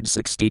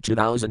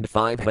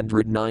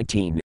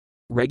 362,519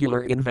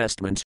 regular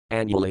investment,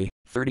 annually,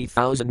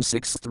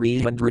 30,006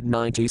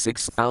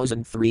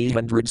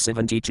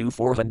 396,372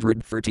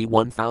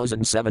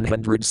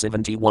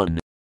 431,771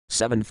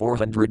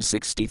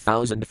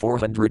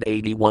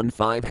 460,481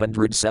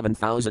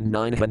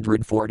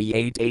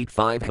 507,948 8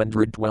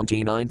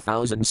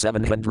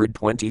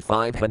 529,720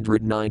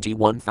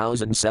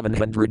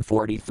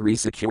 591,743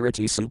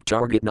 Security Soup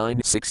Target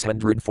 9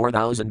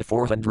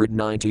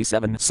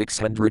 604,497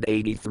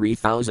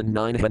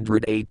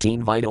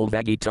 683,918 Vital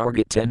Veggie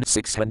Target 10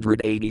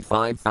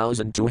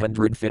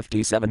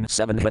 685,257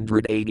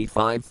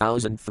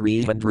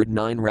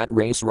 785,309 Rat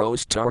Race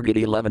Roast Target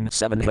 11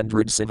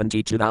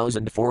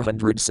 772,478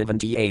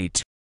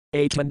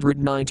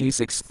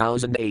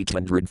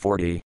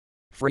 896,840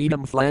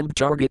 Freedom Flag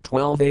Target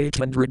 12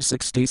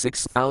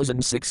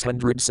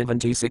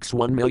 866,676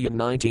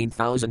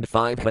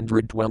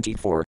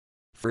 1,019,524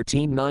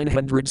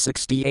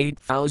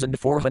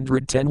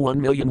 13,968,410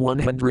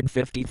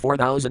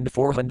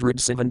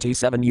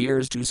 1,154,477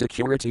 Years to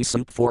Security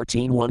Soup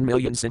 14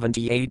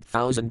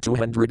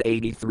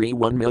 1,078,283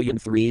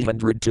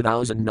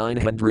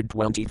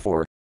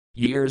 1,302,924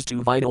 Years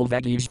to Vital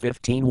Veggies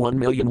 15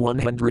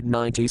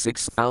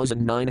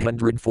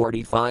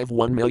 1,196,945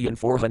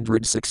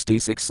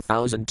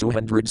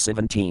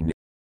 1,466,217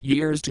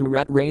 Years to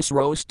Rat Race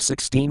Roast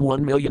 16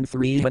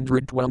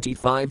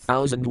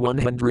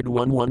 1,325,101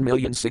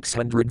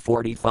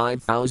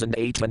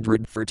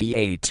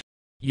 1,645,838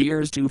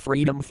 Years to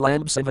Freedom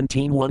Flag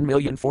 17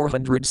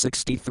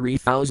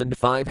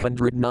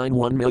 1,463,509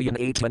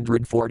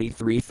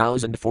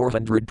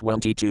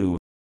 1,843,422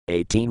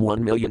 18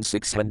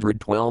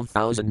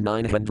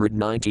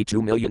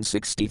 1,612,992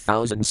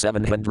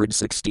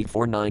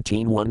 60,764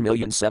 19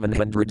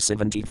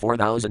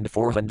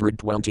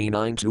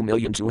 1,774,429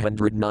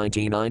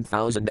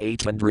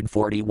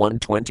 2,299,841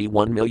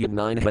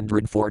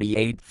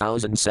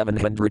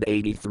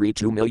 21,948,783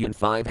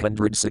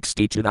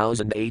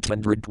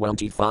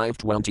 2,562,825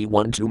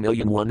 21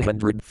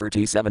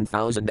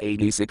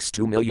 2,137,086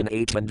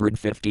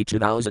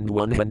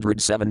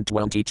 2,852,107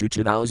 22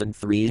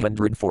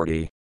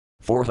 2,340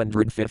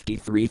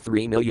 453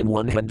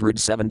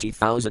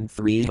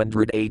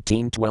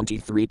 3,170,318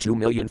 23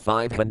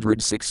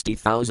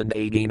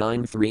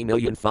 2,560,089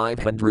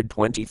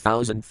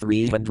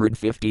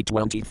 3,520,350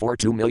 24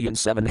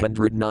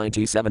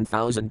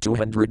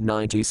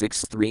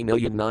 2,797,296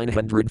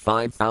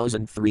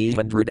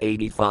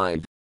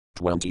 3,905,385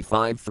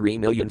 25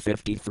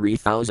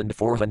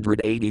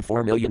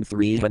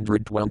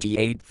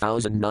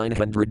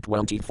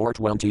 3,053,484,328,924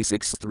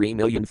 26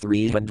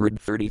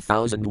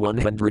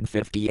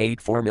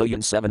 3,330,158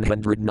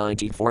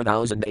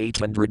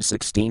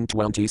 4,794,816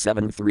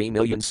 27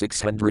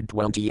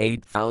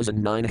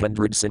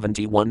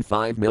 3,628,971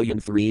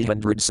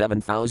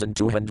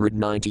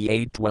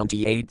 5,307,298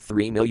 28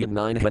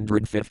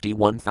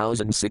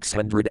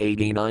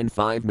 3,951,689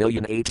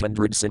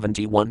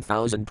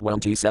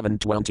 5,871,027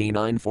 29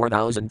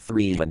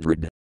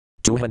 4,300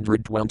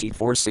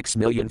 224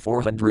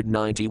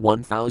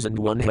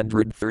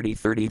 6,491,130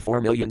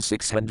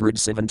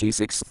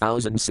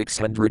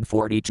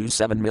 34,676,642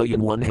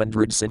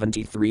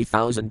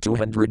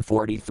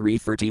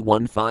 7,173,243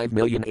 31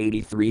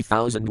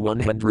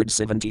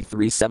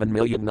 5,083,173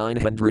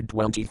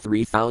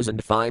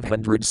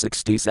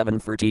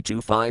 7,923,567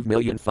 32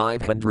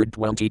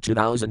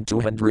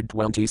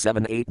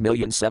 5,522,227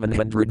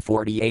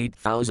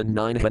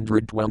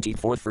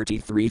 8,748,924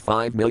 33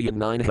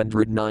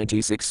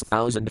 5,996,405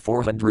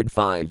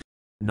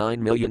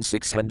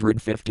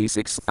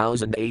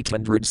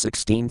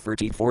 9,656,816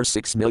 34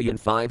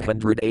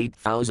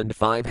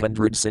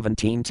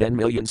 6,508,517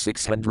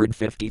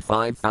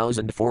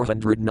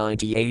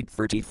 10,655,498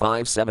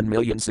 35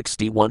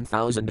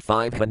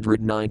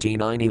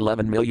 7,061,599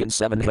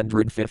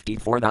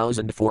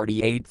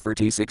 11,754,048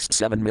 36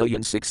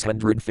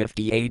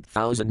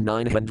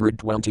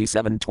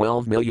 7,658,927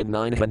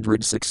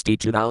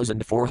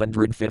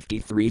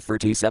 12,962,453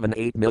 37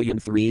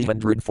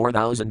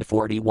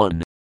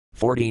 8,304,041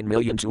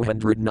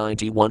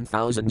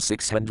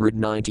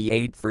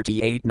 14,291,698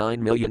 38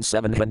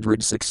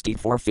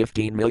 9,764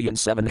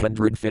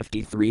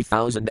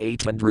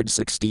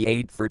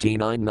 15,753,868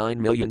 39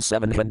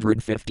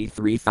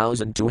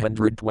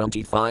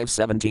 9,753,225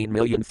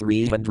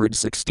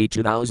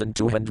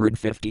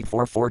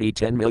 17,362,254 40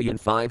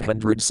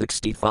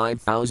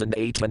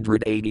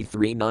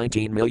 10,565,883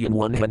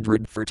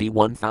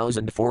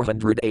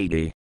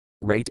 19,131,480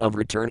 Rate of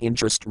return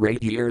interest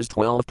rate years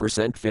 12%,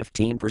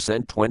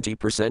 15%, 20%,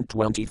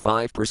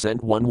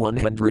 25%,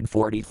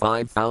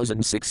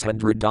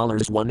 $145,600,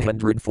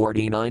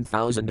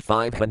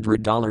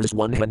 $149,500,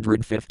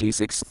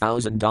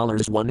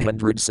 $156,000,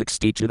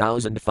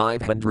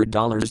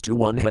 $162,500 to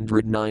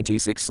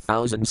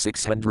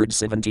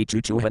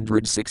 $196,672,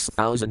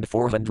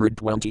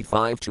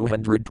 $206,425,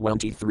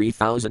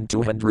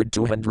 $223,200,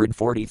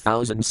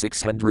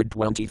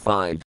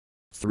 $240,625.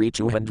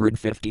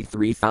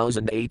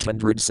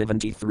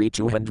 253,873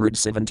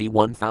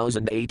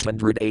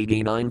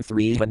 271,889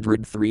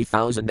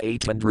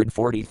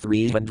 303,840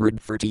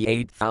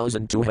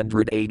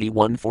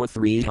 338,281 4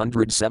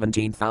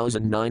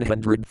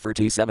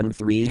 317,937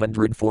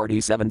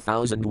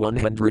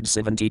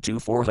 347,172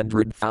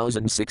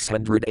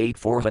 400,608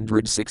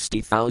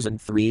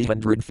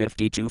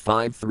 460,352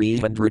 5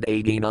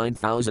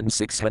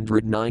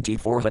 389,690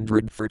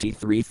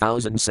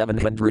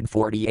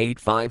 433,748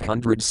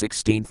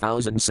 516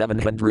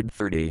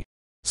 16,730.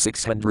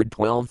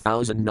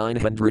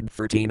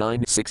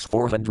 612,939 6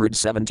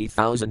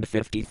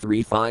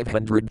 470,053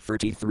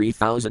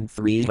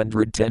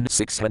 533,310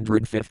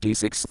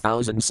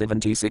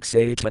 656,076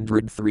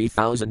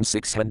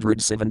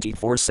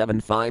 803,674 7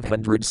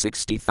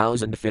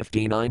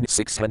 560,059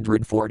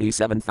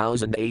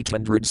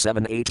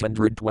 647,807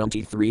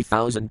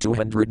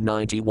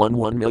 823,291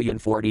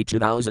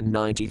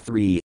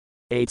 1,042,093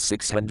 8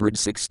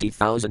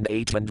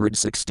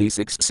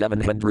 660,866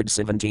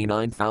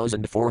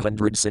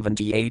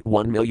 779,478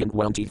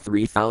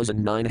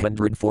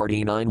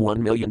 1,023,949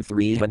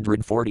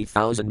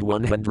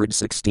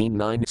 1,340,116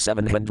 9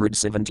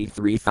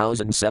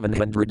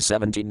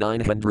 773,770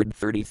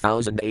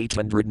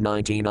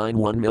 930,899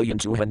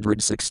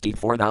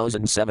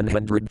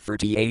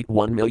 1,264,738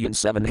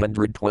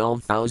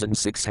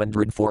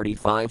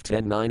 1,712,645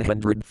 10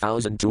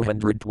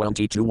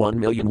 900,222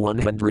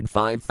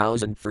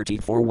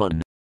 1,105,034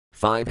 1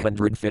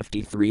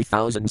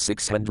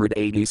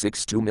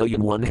 553,686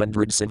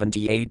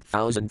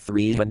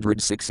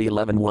 2,178,306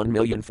 11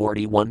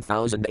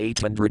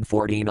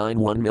 1,041,849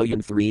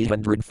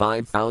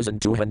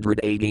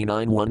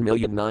 1,305,289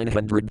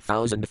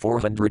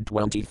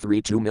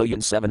 1,900,423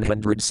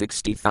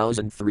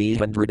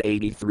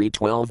 2,760,383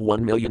 12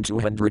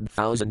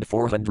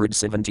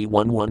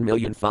 1,200,471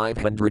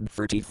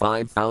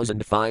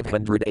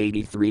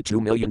 1,535,583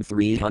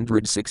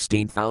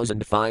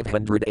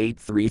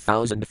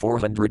 2,316,508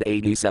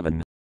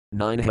 3,487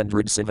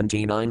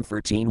 979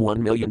 13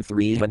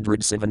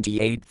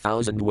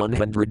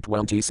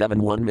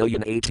 1,378,127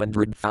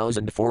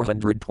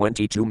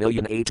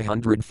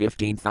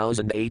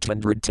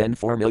 1,800,422,815,810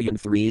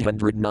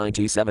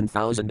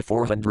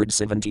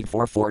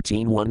 4,397,474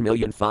 14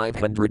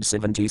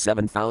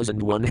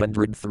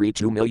 1,577,103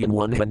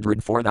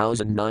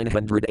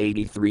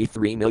 2,104,983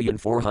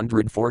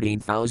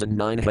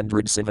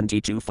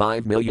 3,414,972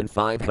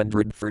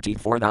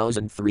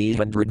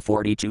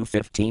 5,534,342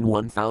 15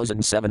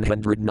 1,799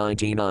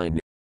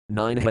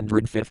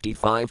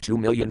 955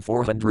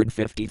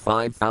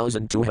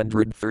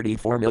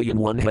 2,455,234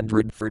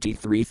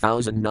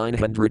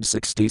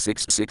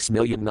 133,966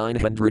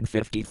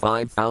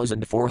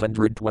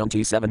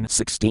 6,955,427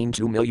 16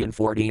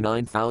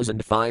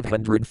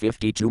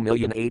 2,049,552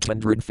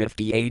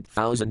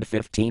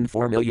 858,015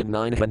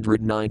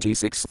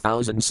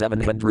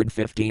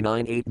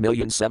 4,996,759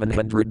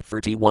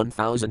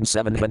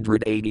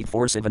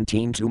 8,731,784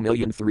 17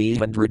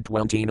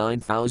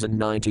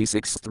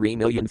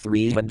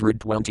 2,329,096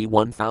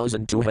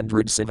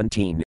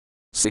 3,321,217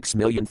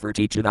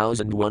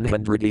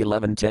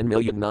 6,032,111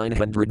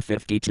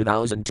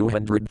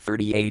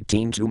 10,952,230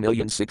 18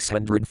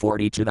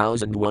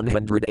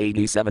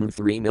 2,642,187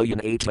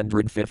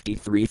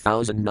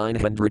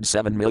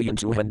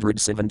 3,853,907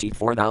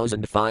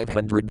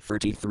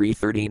 274,533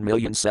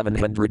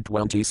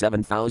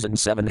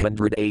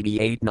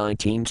 13,727,788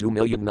 19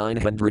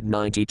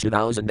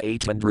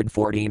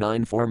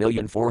 2,992,849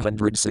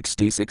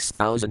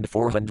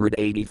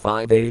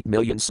 4,466,485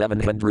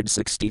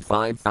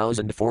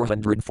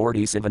 8,765,440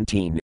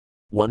 17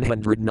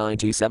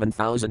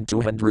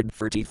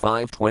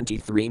 197,235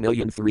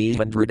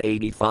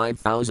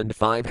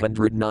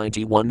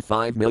 23,385,591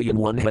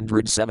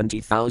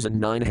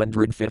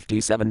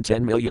 5,170,957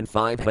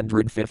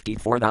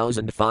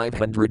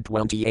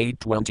 10,554,528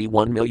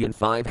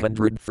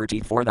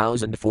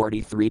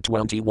 21,534,043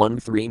 21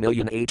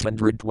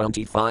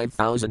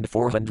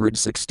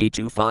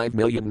 3,825,462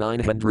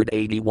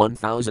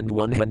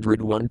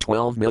 5,981,101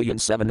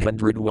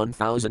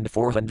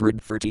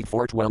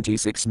 12,701,434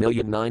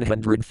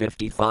 26,955,054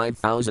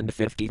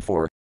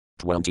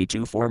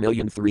 22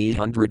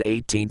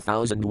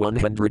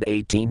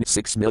 4,318,118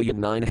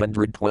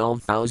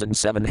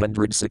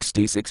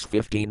 6,912,766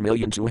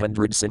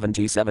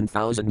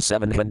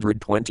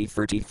 15,277,720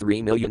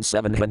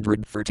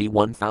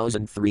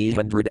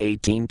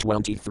 33,731,318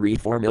 23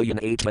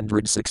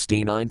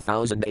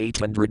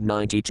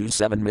 4,869,892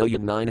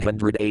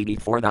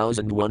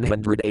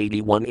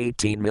 7,984,181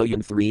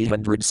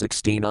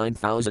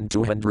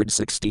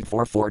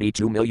 18,369,264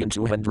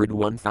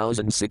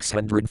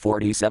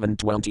 42,201,647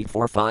 24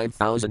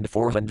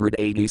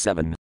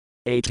 5,487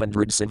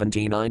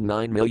 879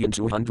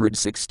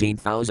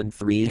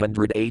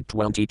 9,216,308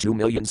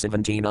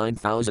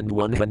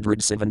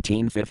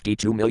 22,079,117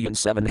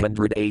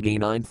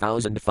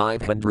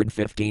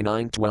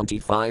 52,789,559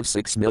 25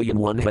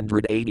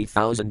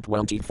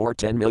 6,180,024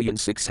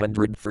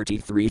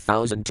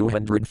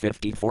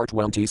 10,633,254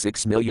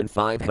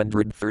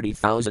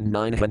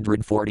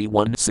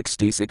 26,530,941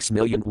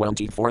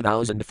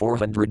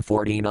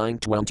 66,024,449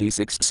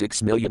 26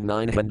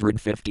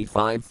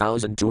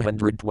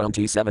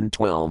 6,955,227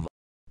 12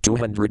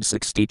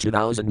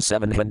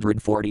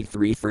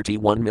 262,743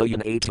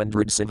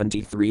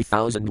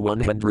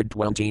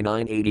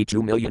 31,873,129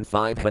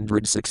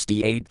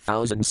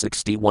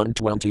 82,568,061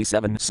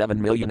 27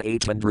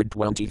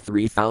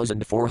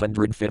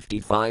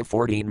 7,823,455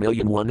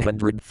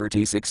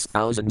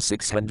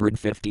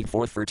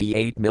 14,136,654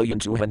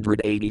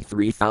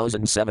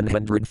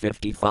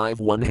 38,283,755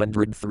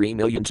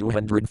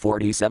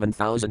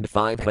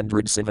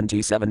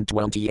 103,247,577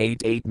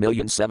 28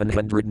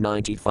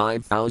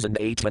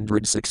 8,795,869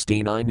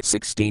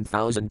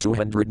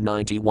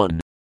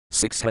 16,291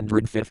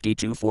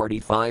 652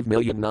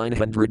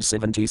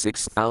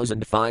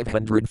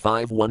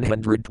 45,976,505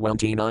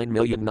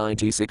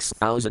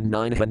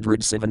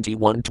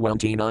 129,096,971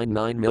 29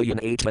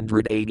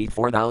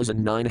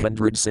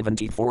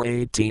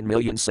 9,884,974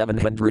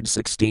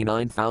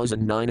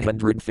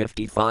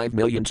 18,769,955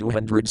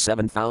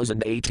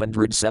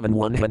 207,807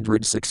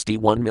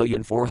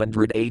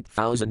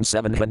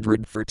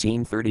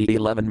 161,408,713 30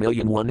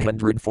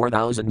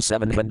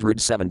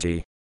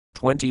 11,104,770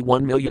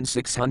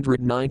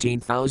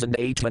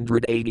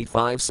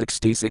 21,619,885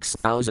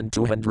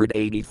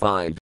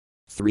 66,285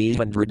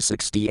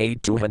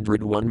 368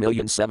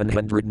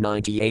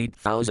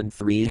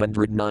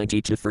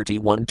 201,798,392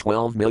 31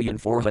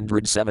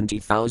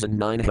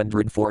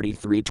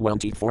 12,470,943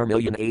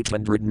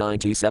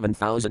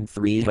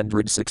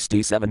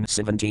 24,897,367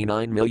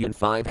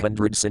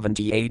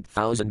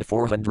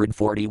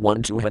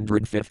 79,578,441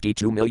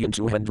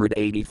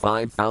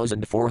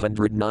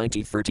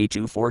 252,285,490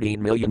 32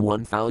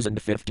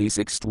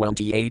 14,000,056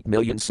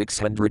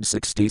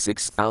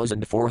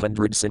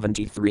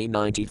 28,666,473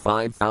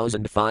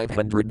 95,530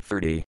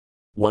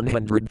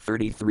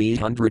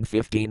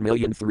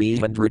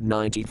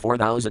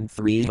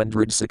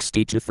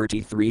 133,315,394,360 to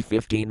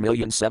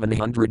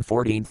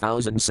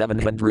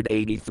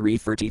 33,15,714,783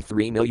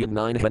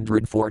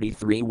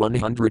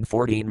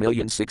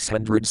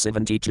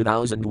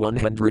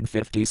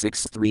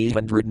 33,943,114,672,156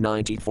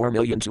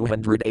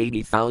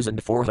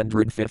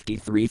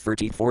 394,280,453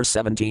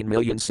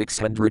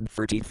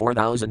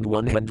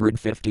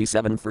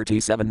 34,17,634,157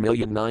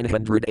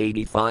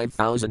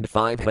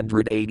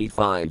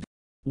 37,985,585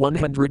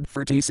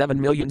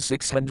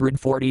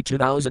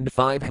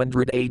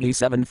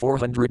 137,642,587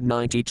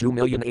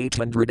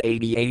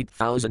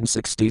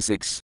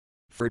 492,888,066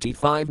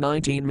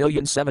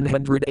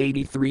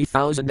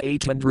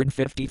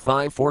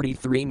 35,19,783,855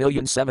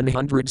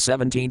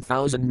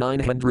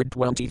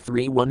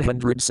 43,717,923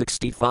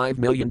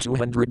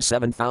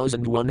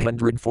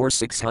 165,207,104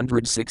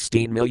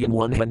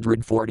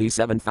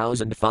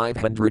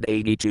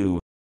 616,147,582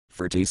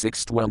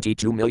 36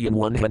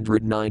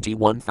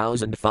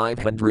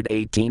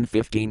 22,191,518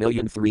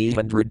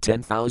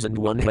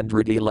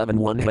 50,310,111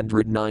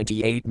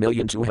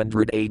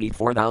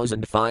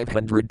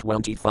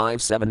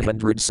 198,284,525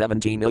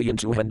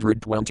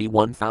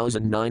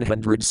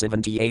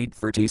 770,221,978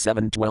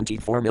 37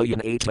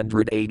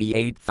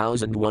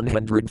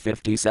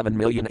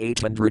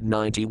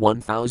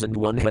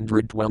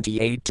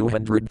 24,888,157,891,128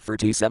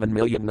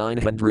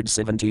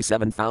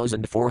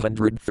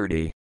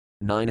 237,977,430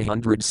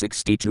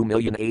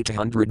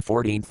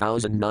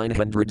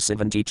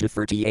 962,814,972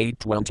 38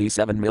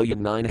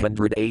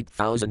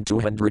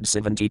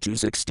 27,908,272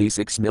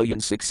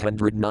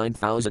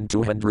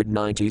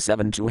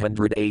 66,609,297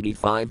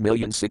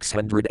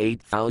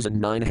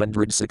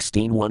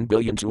 285,608,916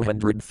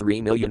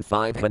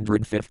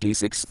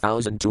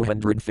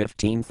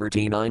 1,203,556,215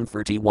 39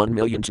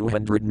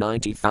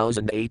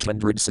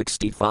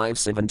 31,290,865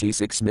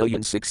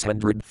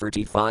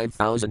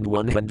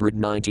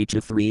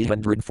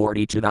 76,635,192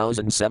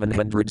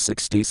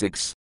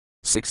 342,766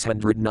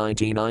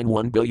 699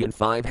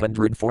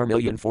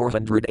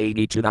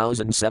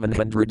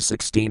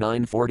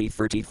 1,504,482,769 40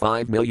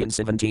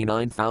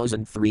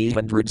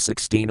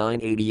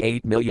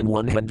 35,079,369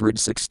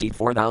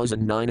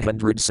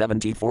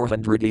 88,164,970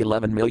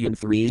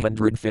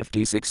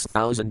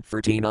 411,356,000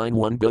 39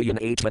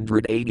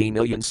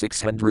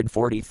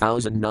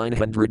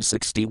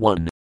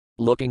 1,880,640,961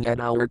 Looking at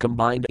our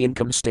combined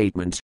income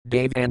statement,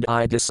 Dave and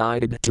I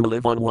decided to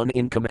live on one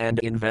income and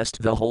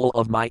invest the whole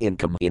of my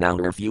income in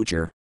our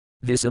future.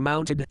 This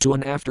amounted to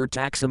an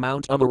after-tax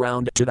amount of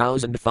around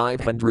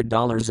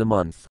 $2,500 a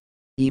month.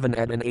 Even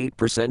at an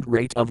 8%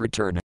 rate of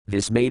return,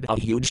 this made a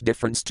huge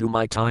difference to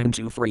my time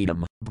to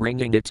freedom,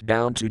 bringing it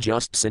down to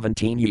just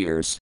 17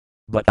 years.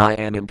 But I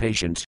am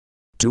impatient.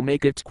 To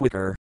make it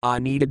quicker, I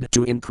needed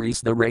to increase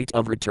the rate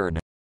of return.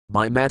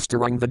 By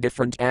mastering the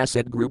different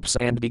asset groups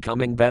and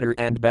becoming better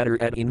and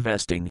better at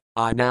investing,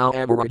 I now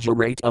average a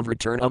rate of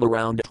return of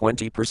around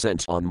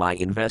 20% on my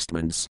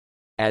investments.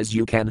 As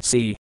you can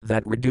see,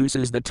 that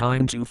reduces the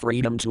time to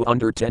freedom to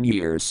under 10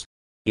 years.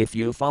 If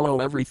you follow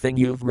everything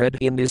you've read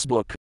in this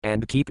book,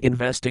 and keep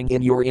investing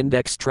in your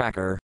index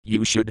tracker,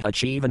 you should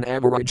achieve an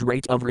average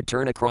rate of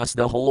return across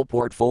the whole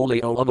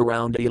portfolio of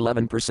around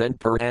 11%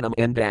 per annum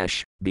and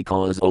dash,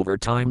 because over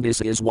time this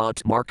is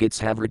what markets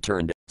have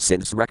returned,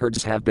 since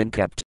records have been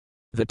kept.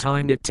 The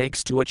time it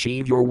takes to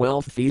achieve your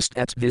wealth feast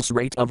at this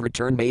rate of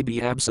return may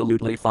be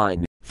absolutely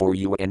fine, for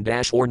you and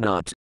dash or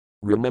not.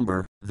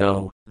 Remember,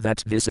 though,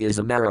 that this is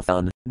a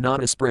marathon,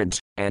 not a sprint,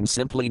 and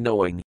simply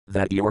knowing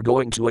that you're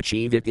going to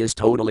achieve it is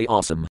totally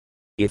awesome.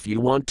 If you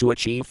want to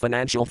achieve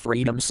financial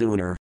freedom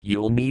sooner,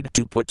 you'll need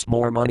to put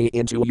more money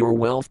into your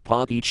wealth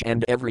pot each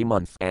and every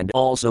month and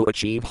also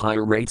achieve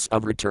higher rates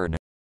of return.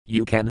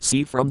 You can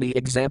see from the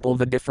example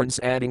the difference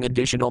adding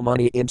additional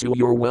money into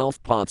your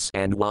wealth pots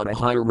and what a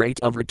higher rate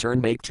of return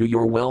make to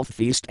your wealth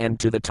feast and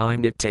to the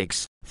time it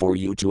takes for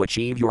you to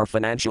achieve your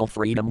financial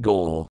freedom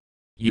goal.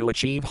 You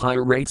achieve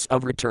higher rates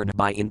of return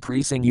by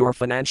increasing your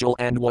financial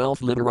and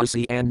wealth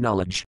literacy and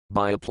knowledge,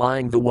 by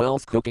applying the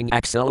wealth cooking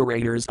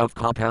accelerators of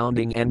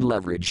compounding and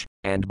leverage,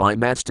 and by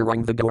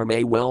mastering the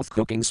gourmet wealth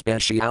cooking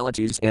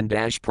specialities and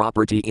dash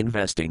property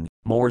investing,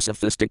 more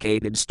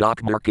sophisticated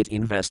stock market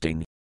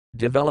investing,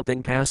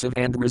 developing passive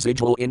and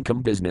residual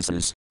income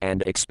businesses,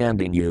 and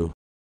expanding you.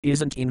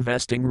 Isn't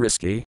investing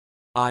risky?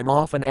 I'm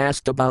often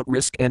asked about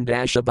risk and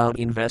dash about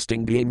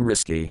investing being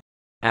risky.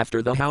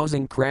 After the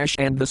housing crash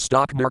and the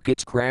stock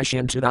market crash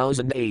in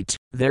 2008,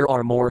 there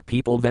are more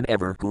people than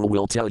ever who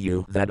will tell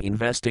you that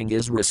investing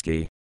is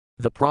risky.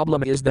 The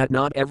problem is that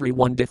not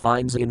everyone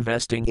defines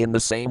investing in the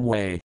same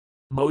way.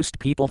 Most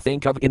people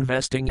think of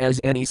investing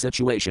as any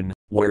situation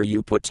where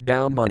you put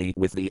down money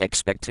with the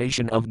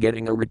expectation of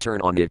getting a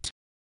return on it.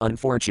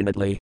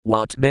 Unfortunately,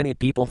 what many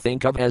people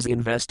think of as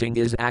investing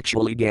is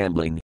actually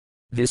gambling.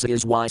 This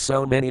is why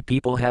so many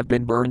people have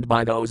been burned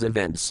by those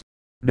events.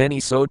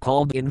 Many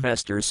so-called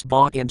investors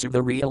bought into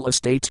the real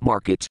estate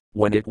market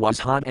when it was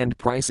hot and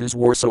prices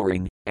were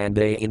soaring, and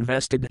they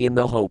invested in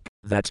the hope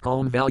that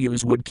home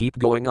values would keep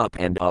going up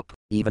and up,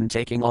 even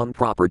taking on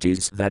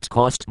properties that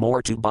cost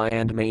more to buy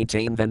and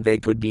maintain than they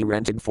could be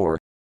rented for.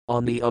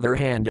 On the other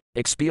hand,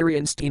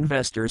 experienced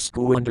investors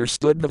who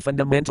understood the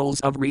fundamentals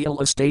of real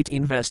estate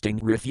investing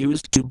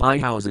refused to buy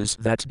houses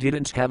that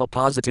didn't have a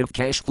positive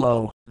cash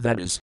flow, that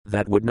is,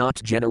 that would not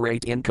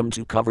generate income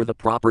to cover the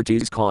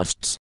property's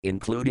costs,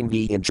 including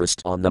the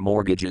interest on the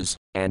mortgages,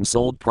 and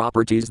sold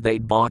properties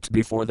they'd bought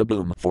before the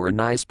boom for a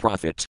nice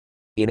profit.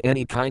 In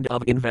any kind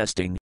of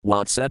investing,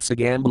 what sets a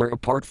gambler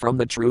apart from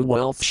the true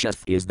wealth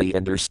chef is the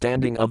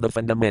understanding of the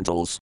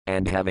fundamentals,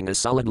 and having a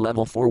solid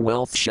level for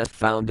wealth chef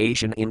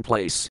foundation in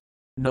place.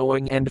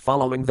 Knowing and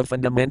following the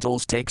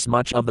fundamentals takes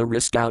much of the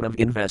risk out of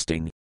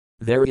investing.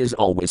 There is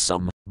always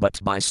some, but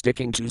by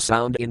sticking to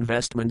sound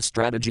investment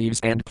strategies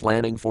and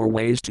planning for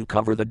ways to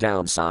cover the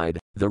downside,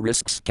 the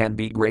risks can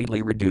be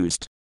greatly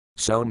reduced.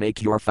 So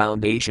make your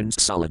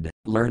foundations solid,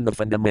 learn the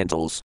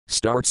fundamentals,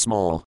 start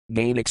small,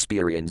 gain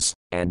experience,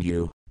 and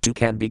you, too,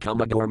 can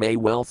become a gourmet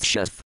wealth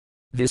chef.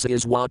 This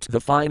is what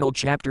the final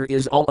chapter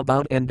is all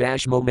about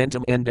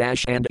momentum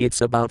and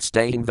it's about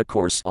staying the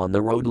course on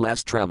the road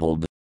less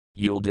traveled.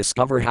 You'll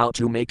discover how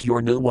to make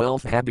your new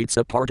wealth habits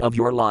a part of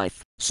your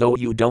life, so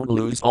you don't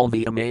lose all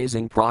the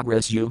amazing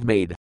progress you've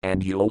made,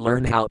 and you'll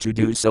learn how to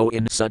do so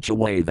in such a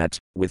way that,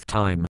 with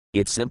time,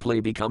 it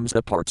simply becomes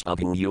a part of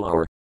who you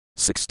are.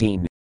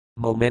 16.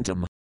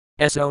 Momentum.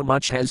 So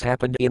much has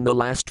happened in the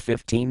last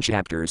 15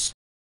 chapters.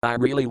 I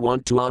really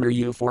want to honor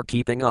you for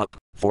keeping up,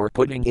 for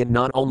putting in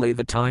not only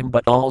the time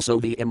but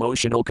also the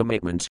emotional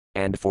commitment,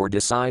 and for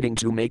deciding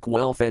to make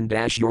wealth and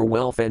your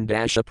wealth and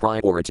a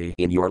priority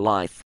in your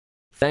life.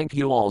 Thank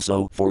you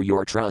also for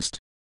your trust.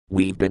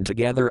 We've been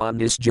together on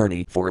this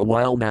journey for a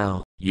while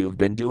now. You've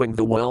been doing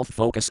the wealth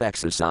focus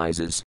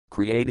exercises,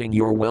 creating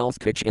your wealth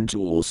kitchen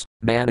tools,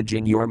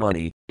 managing your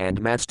money,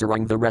 and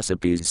mastering the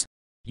recipes.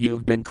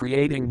 You've been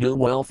creating new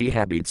wealthy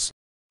habits.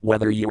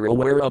 Whether you're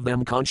aware of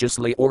them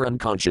consciously or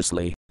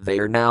unconsciously, they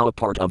are now a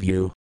part of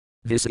you.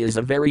 This is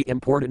a very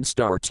important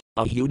start,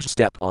 a huge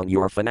step on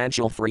your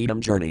financial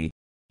freedom journey.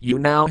 You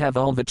now have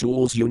all the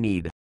tools you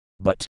need.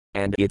 But,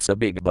 and it's a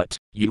big but,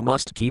 you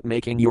must keep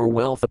making your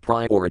wealth a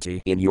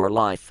priority in your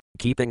life,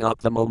 keeping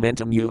up the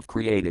momentum you've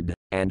created,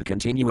 and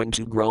continuing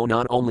to grow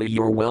not only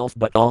your wealth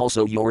but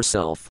also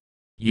yourself.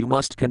 You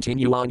must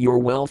continue on your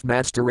wealth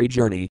mastery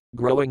journey,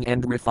 growing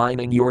and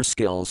refining your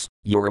skills,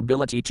 your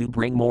ability to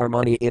bring more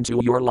money into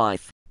your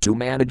life, to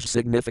manage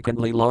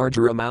significantly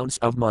larger amounts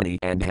of money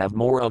and have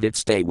more of it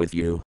stay with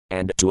you,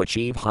 and to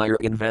achieve higher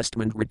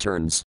investment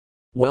returns.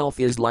 Wealth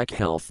is like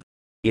health.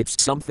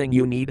 It's something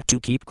you need to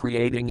keep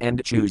creating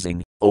and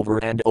choosing, over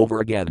and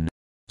over again.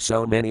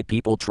 So many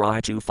people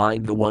try to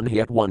find the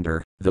one-hit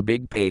wonder, the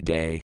big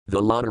payday,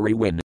 the lottery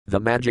win, the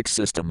magic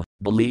system,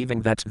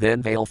 believing that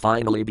then they'll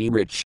finally be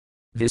rich.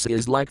 This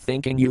is like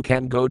thinking you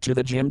can go to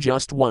the gym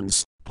just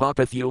once, pop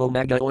a few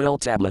omega oil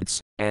tablets,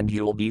 and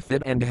you'll be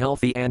fit and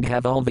healthy and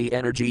have all the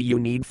energy you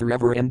need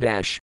forever and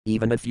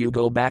even if you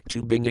go back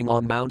to binging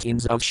on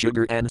mountains of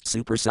sugar and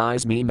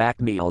supersize me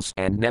Mac meals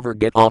and never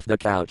get off the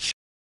couch.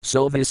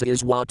 So this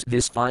is what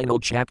this final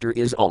chapter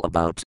is all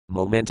about,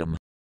 momentum.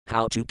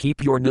 How to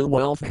keep your new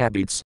wealth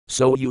habits,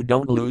 so you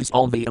don't lose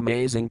all the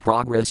amazing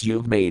progress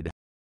you've made.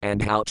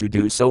 And how to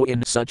do so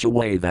in such a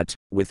way that,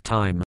 with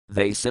time,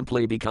 they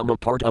simply become a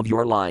part of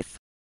your life.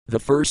 The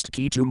first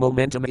key to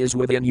momentum is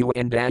within you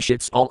and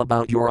it's all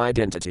about your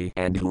identity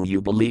and who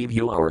you believe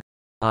you are.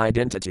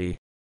 Identity.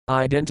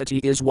 Identity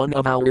is one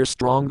of our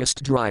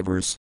strongest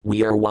drivers.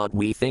 We are what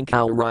we think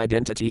our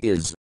identity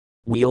is.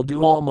 We'll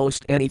do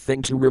almost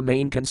anything to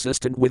remain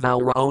consistent with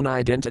our own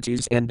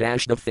identities and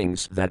the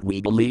things that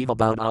we believe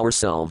about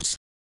ourselves.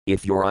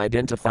 If your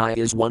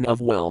identity is one of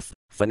wealth,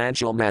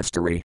 financial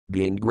mastery,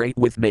 being great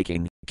with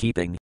making,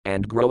 keeping,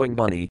 and growing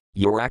money,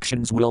 your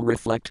actions will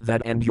reflect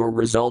that and your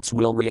results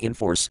will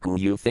reinforce who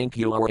you think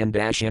you are and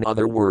in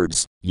other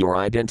words, your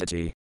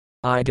identity.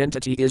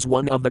 Identity is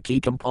one of the key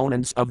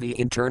components of the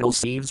internal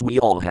seeds we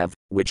all have,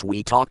 which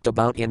we talked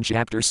about in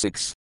chapter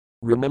 6.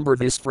 Remember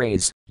this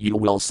phrase, you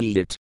will see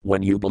it,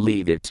 when you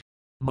believe it.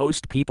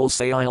 Most people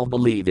say I'll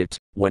believe it,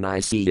 when I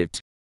see it.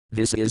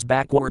 This is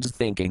backwards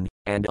thinking,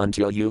 and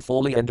until you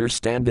fully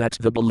understand that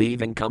the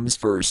believing comes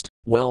first,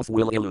 wealth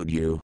will elude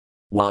you.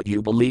 What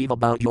you believe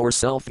about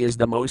yourself is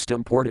the most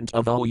important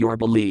of all your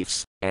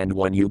beliefs, and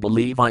when you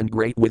believe I'm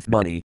great with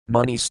money,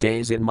 money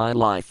stays in my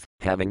life,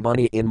 having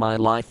money in my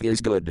life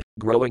is good,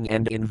 growing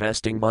and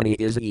investing money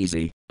is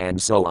easy,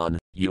 and so on,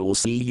 you'll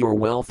see your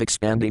wealth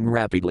expanding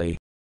rapidly.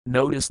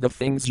 Notice the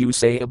things you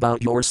say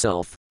about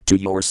yourself,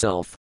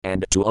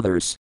 and to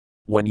others.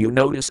 When you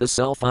notice a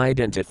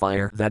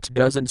self-identifier that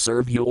doesn't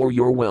serve you or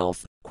your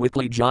wealth,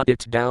 quickly jot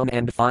it down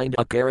and find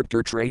a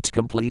character trait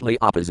completely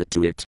opposite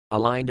to it,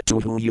 aligned to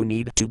who you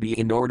need to be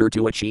in order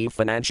to achieve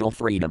financial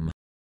freedom.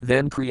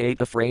 Then create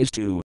a phrase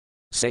to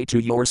say to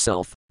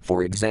yourself,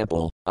 for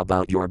example,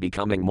 about your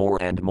becoming more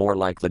and more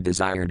like the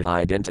desired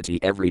identity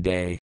every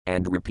day.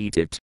 and repeat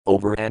it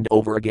over and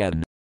over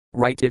again.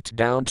 Write it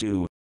down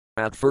too.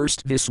 At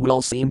first, this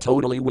will seem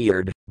totally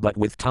weird, but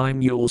with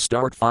time, you'll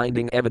start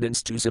finding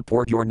evidence to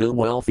support your new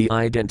wealthy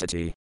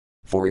identity.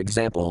 For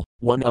example,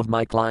 one of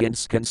my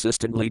clients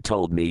consistently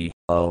told me,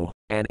 "Oh,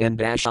 and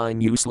I'm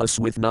useless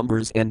with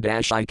numbers and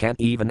I can't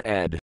even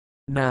add."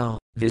 Now,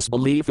 this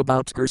belief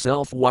about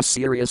herself was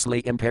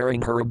seriously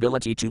impairing her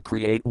ability to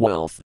create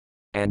wealth.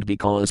 And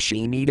because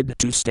she needed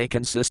to stay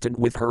consistent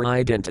with her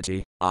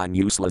identity, "I'm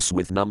useless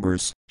with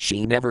numbers,"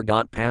 she never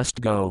got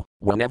past go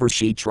whenever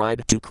she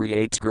tried to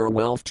create her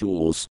wealth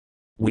tools.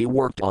 We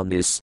worked on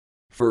this.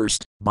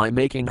 First, by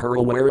making her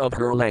aware of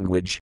her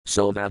language,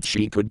 so that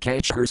she could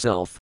catch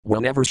herself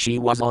whenever she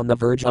was on the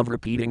verge of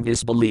repeating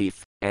this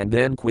belief, and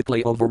then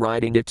quickly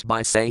overriding it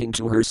by saying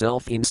to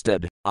herself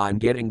instead, "I'm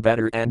getting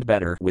better and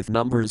better with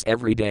numbers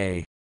every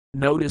day."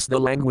 Notice the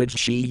language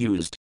she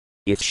used.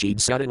 If she'd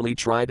suddenly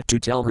tried to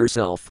tell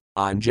herself,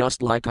 "I'm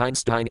just like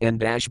Einstein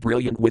and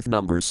brilliant with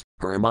numbers,"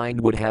 her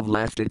mind would have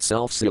laughed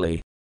itself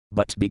silly.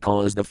 But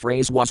because the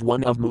phrase was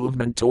one of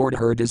movement toward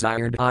her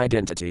desired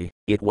identity,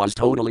 it was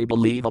totally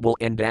believable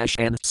and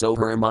so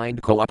her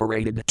mind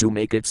cooperated to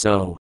make it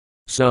so.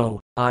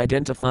 So,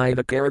 identify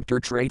the character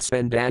traits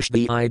and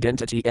the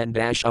identity and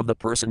of the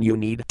person you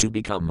need to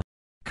become.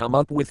 Come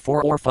up with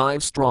 4 or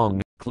 5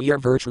 strong, clear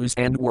virtues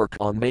and work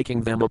on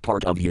making them a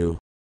part of you.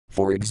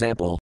 For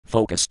example,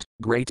 focused,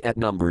 great at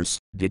numbers,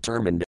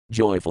 determined,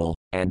 joyful,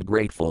 and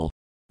grateful.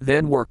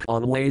 Then work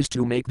on ways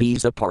to make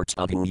these a part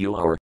of who you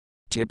are.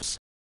 Tips.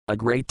 A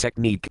great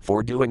technique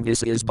for doing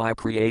this is by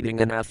creating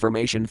an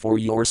affirmation for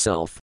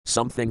yourself,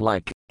 something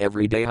like,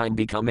 "Every day I'm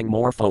becoming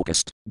more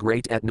focused,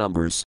 great at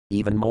numbers,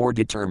 even more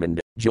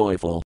determined,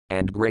 joyful,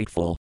 and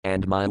grateful,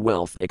 and my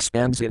wealth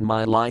expands in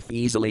my life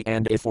easily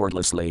and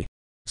effortlessly."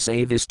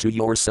 Say this to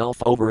yourself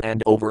over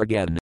and over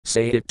again.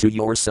 Say it to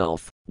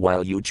yourself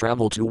while you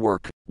travel to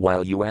work,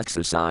 while you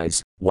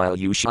exercise, while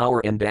you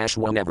shower and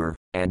whenever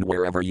and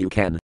wherever you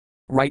can.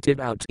 Write it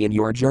out in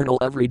your journal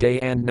every day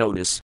and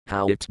notice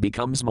how it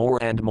becomes more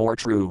and more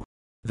true.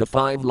 The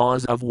 5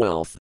 laws of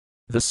wealth.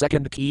 The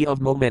second key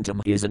of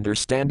momentum is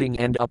understanding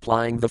and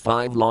applying the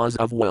 5 laws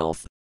of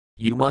wealth.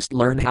 You must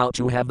learn how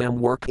to have them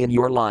work in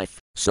your life,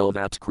 so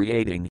that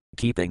creating,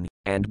 keeping,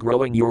 and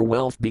growing your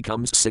wealth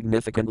becomes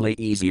significantly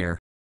easier.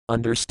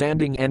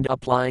 Understanding and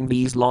applying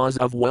these laws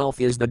of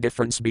wealth is the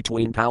difference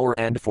between power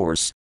and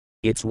force.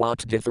 It's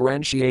what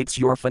differentiates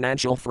your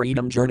financial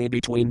freedom journey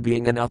between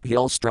being an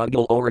uphill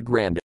struggle or a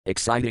grand,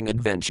 exciting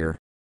adventure.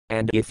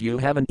 And if you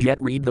haven't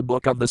yet, read the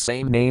book of the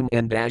same name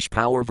and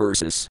Power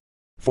versus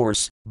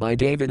Force by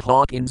David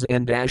Hawkins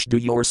and do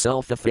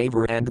yourself a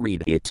favor and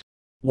read it.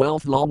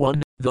 Wealth Law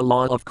 1, the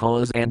law of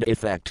cause and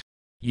effect.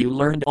 You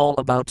learned all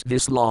about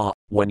this law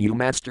when you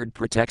mastered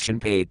Protection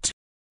Pate.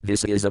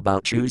 This is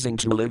about choosing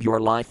to live your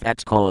life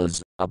at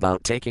cause,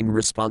 about taking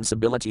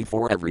responsibility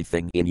for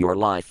everything in your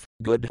life,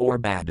 good or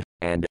bad,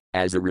 and,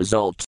 as a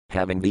result,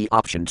 having the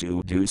option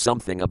to do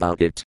something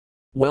about it.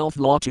 Wealth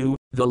Law 2,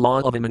 the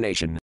law of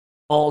emanation.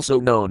 Also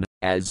known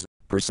as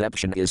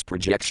perception is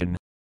projection.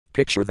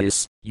 Picture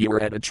this: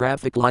 you're at a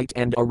traffic light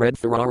and a red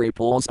Ferrari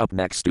pulls up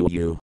next to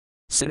you.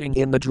 Sitting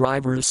in the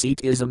driver's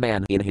seat is a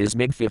man in his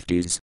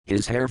mid-50s,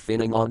 his hair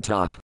thinning on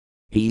top.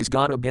 He's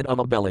got a bit of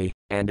a belly,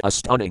 and a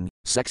stunning,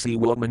 sexy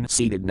woman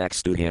seated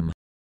next to him.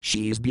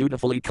 She's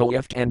beautifully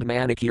coiffed and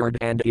manicured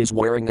and is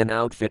wearing an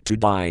outfit to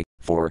die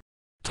for.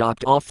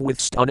 Topped off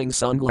with stunning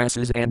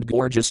sunglasses and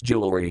gorgeous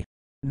jewelry.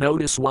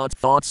 Notice what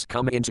thoughts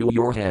come into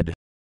your head.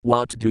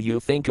 What do you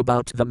think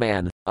about the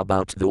man,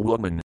 about the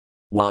woman?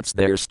 What's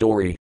their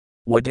story?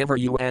 Whatever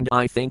you and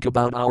I think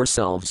about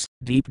ourselves,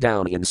 deep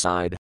down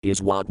inside,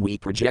 is what we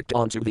project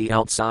onto the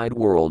outside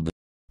world.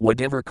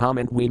 Whatever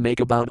comment we make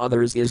about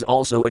others is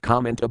also a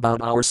comment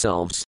about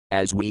ourselves,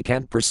 as we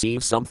can't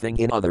perceive something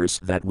in others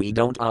that we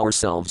don't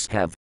ourselves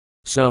have.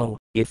 So,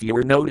 if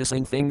you're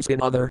noticing things in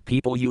other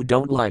people you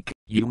don't like,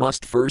 you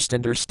must first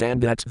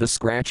understand that the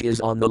scratch is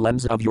on the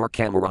lens of your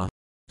camera.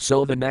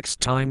 So the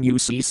next time you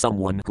see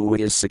someone who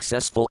is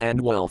successful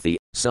and wealthy,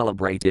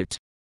 celebrate it.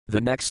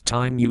 The next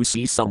time you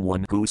see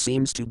someone who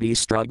seems to be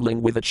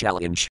struggling with a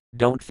challenge,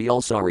 don't feel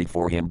sorry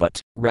for him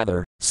but,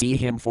 rather, see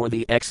him for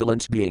the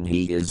excellent being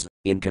he is,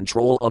 in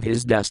control of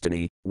his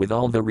destiny, with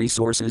all the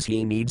resources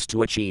he needs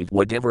to achieve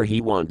whatever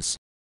he wants.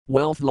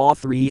 Wealth Law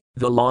 3,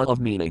 the law of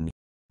meaning.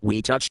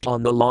 We touched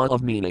on the law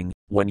of meaning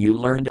when you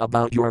learned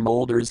about your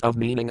molders of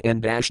meaning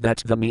and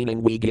that the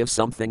meaning we give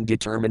something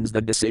determines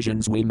the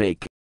decisions we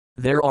make.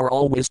 There are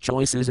always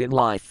choices in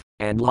life,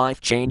 and life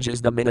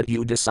changes the minute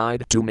you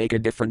decide to make a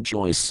different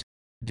choice.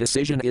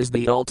 Decision is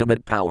the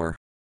ultimate power.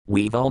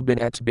 We've all been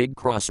at big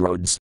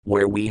crossroads,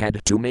 where we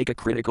had to make a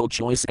critical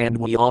choice, and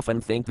we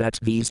often think that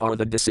these are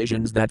the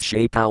decisions that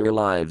shape our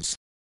lives.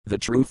 The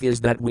truth is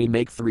that we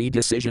make 3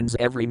 decisions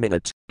every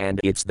minute, and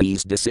it's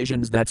these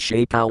decisions that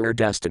shape our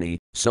destiny,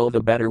 so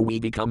the better we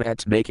become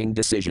at making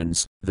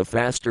decisions, the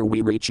faster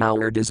we reach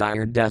our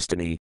desired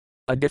destiny.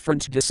 A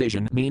different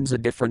decision means a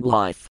different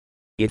life.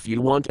 If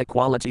you want a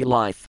quality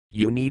life,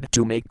 you need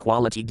to make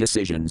quality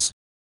decisions.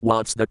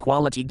 What's the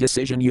quality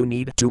decision you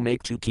need to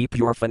make to keep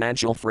your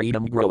financial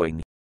freedom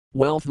growing?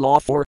 Wealth Law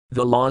 4,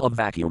 the law of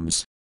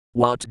vacuums.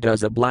 What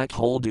does a black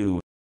hole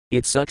do?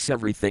 It sucks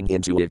everything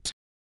into it.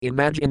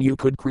 Imagine you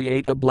could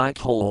create a black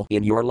hole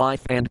in your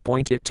life and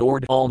point it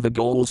toward all the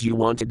goals you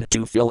wanted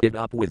to fill it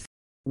up with.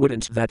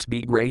 Wouldn't that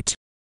be great?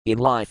 In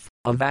life,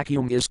 a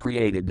vacuum is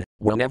created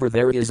whenever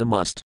there is a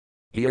must.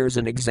 Here's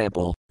an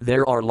example.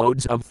 There are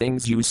loads of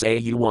things you say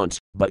you want,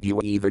 but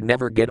you either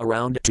never get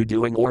around to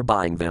doing or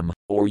buying them,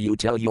 or you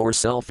tell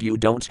yourself you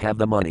don't have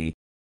the money.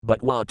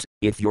 But what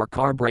if your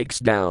car breaks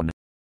down?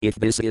 If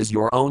this is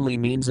your only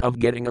means of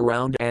getting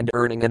around and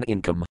earning an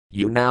income,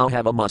 you now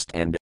have a must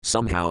and,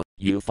 somehow,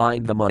 you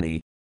find the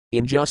money.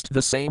 In just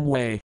the same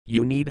way,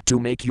 you need to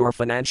make your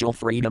financial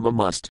freedom a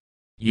must.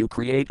 You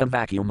create a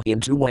vacuum in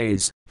two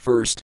ways.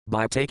 First,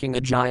 by taking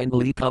a giant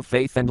leap of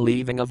faith and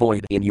leaving a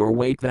void in your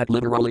wake that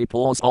literally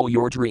pulls all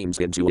your dreams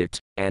into it.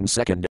 And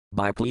second,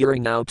 by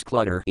clearing out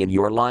clutter in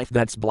your life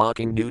that's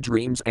blocking new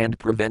dreams and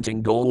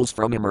preventing goals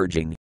from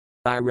emerging.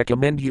 I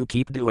recommend you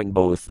keep doing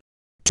both.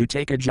 To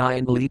take a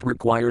giant leap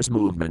requires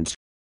movement.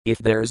 If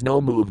there's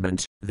no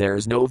movement,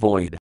 there's no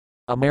void.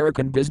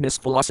 American business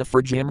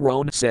philosopher Jim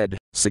Rohn said,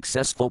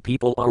 "Successful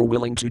people are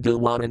willing to do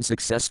what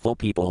unsuccessful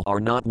people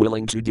are not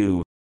willing to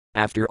do."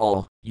 After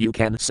all, you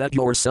can set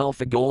yourself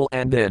a goal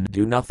and then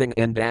do nothing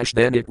and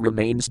then it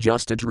remains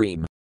just a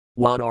dream.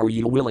 What are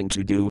you willing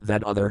to do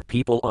that other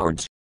people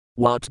aren't?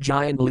 What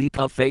giant leap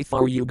of faith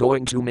are you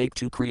going to make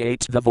to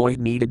create the void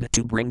needed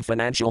to bring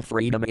financial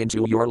freedom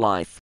into your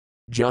life?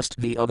 Just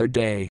the other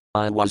day,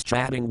 I was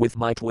chatting with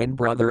my twin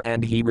brother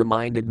and he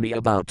reminded me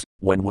about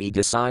when we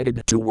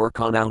decided to work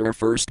on our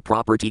first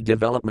property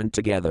development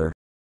together.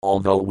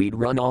 Although we'd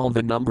run all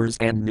the numbers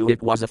and knew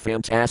it was a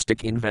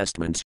fantastic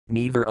investment,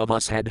 neither of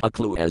us had a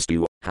clue as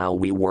to how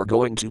we were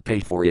going to pay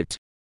for it.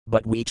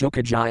 But we took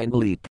a giant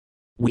leap.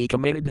 We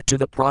committed to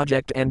the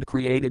project and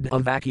created a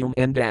vacuum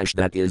and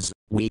that is,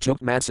 we took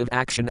massive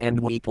action and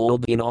we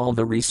pulled in all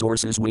the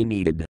resources we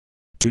needed.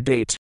 To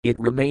date, it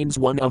remains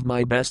one of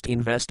my best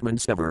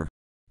investments ever.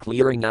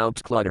 Clearing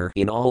out clutter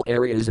in all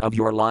areas of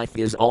your life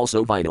is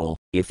also vital.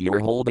 If you're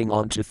holding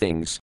on to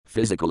things,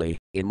 physically,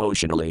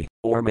 emotionally,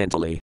 or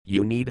mentally,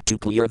 you need to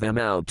clear them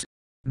out.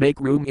 Make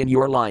room in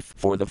your life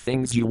for the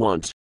things you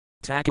want.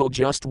 Tackle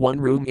just one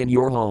room in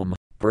your home,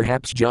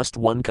 perhaps just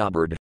one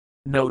cupboard.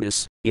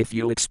 Notice if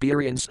you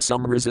experience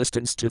some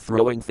resistance to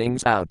throwing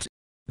things out.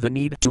 The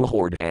need to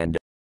hoard and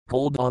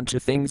hold on to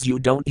things you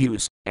don't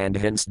use, and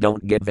hence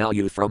don't get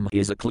value from,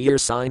 is a clear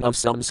sign of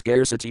some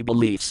scarcity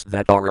beliefs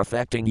that are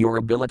affecting your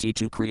ability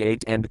to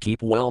create and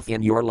keep wealth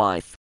in your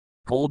life.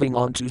 Holding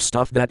on to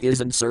stuff that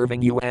isn't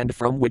serving you and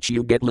from which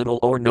you get little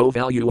or no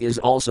value is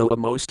also a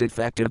most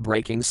effective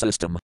braking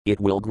system.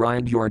 It will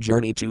grind your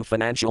journey to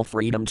financial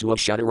freedom to a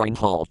shuddering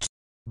halt.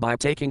 By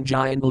taking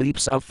giant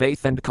leaps of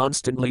faith and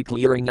constantly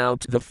clearing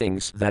out the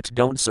things that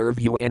don't serve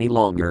you any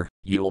longer,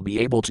 you'll be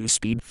able to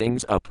speed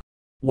things up.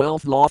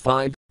 Wealth Law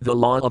 5, the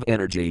law of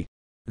energy.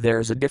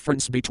 There's a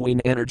difference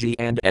between energy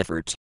and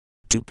effort.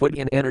 To put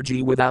in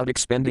energy without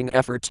expending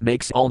effort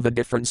makes all the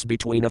difference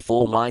between a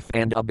full life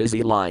and a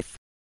busy life.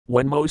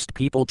 When most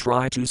people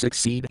try to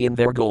succeed in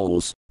their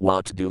goals,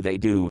 what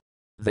do?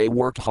 They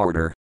work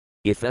harder.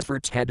 If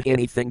effort had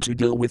anything to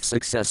do with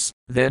success,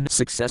 then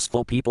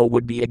successful people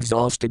would be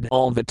exhausted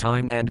all the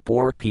time and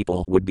poor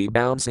people would be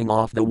bouncing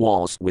off the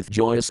walls with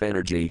joyous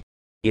energy.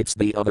 It's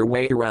the other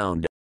way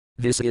around.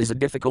 This is a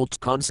difficult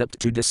concept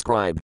to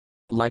describe.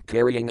 Like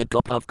carrying a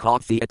cup of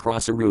coffee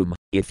across a room,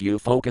 if you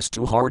focus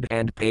too hard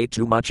and pay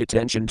too much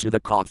attention to the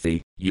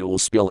coffee, you'll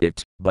spill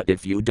it, but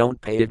if you don't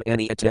pay it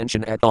any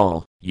attention at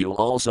all, you'll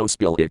also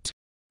spill it.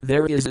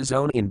 There is a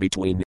zone in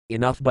between,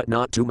 enough but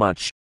not too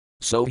much.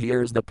 So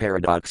here's the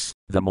paradox: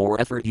 the more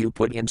effort you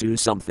put into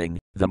something,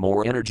 the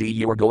more energy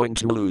you're going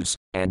to lose,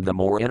 and the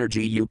more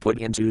energy you put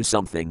into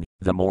something,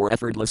 the more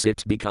effortless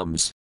it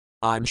becomes.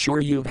 I'm sure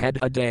you've had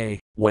a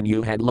day when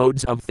you had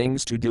loads of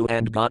things to do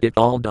and got it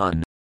all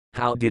done.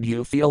 How did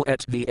you feel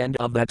at the end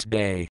of that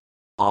day?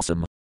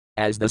 Awesome.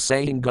 As the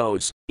saying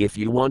goes, if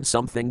you want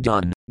something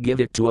done,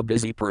 give it to a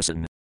busy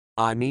person.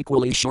 I'm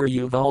equally sure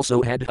you've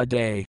also had a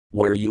day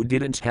where you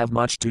didn't have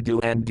much to do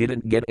and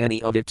didn't get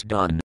any of it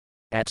done.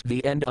 At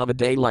the end of a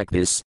day like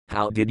this,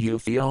 how did you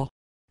feel?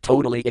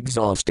 Totally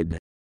exhausted.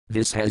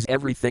 This has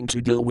everything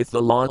to do with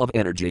the law of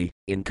energy.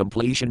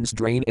 Incompletions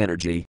drain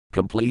energy,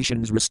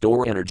 completions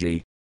restore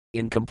energy.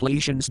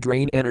 Incompletions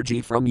drain energy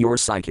from your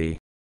psyche.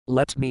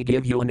 Let me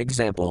give you an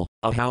example: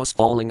 a house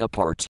falling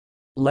apart.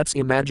 Let's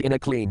imagine a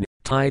clean,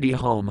 tidy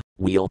home,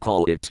 we'll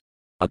call it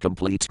a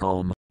complete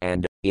home,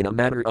 and, in a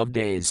matter of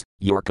days,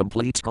 your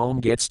complete home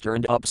gets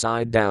turned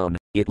upside down.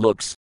 It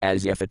looks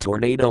as if a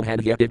tornado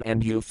had hit it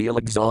and you feel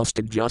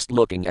exhausted just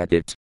looking at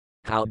it.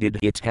 How did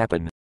it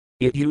happen?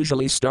 It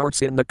usually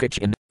starts in the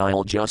kitchen.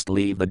 I'll just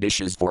leave the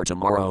dishes for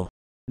tomorrow.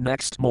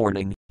 Next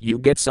morning, you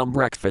get some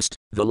breakfast,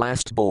 the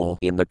last bowl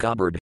in the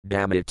cupboard,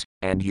 damn it,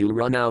 and you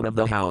run out of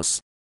the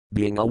house.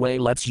 Being away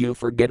lets you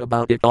forget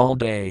about it all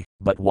day,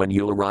 but when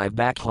you arrive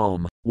back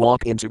home,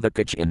 walk into the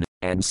kitchen,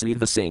 and see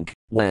the sink,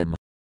 wham!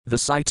 The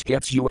sight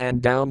gets you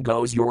and down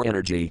goes your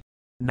energy.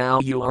 Now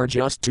you are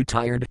just too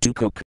tired to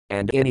cook,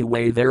 and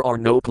anyway there are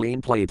no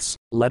clean plates,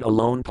 let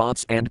alone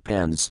pots and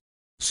pans.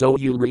 So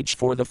you reach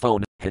for the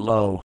phone,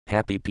 hello,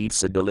 happy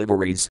pizza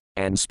deliveries,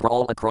 and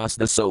sprawl across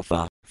the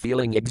sofa,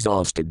 feeling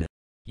exhausted.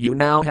 You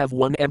now have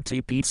one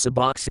empty pizza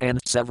box and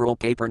several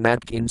paper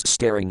napkins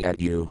staring at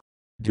you.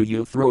 Do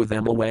you throw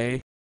them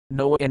away?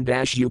 No, and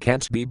you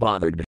can't be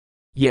bothered.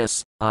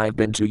 Yes, I've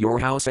been to your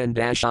house and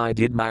I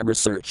did my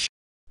research.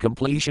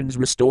 Completions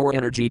restore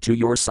energy to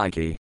your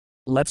psyche.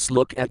 Let's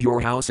look at your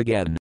house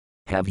again.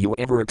 Have you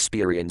ever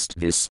experienced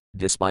this?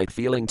 Despite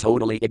feeling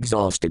totally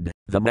exhausted,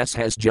 the mess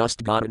has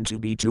just gotten to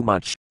be too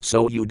much,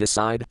 so you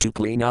decide to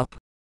clean up.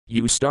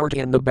 You start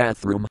in the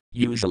bathroom,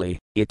 usually,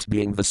 it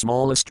being the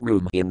smallest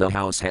room in the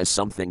house has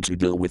something to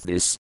do with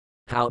this.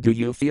 How do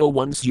you feel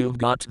once you've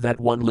got that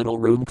one little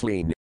room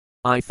clean?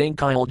 I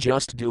think I'll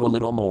just do a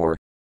little more.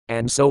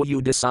 And so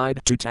you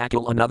decide to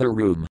tackle another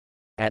room.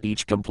 At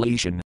each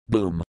completion,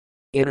 boom.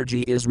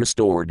 Energy is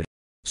restored.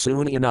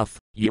 Soon enough,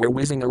 you're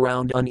whizzing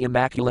around an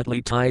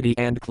immaculately tidy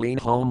and clean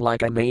home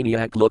like a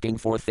maniac looking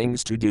for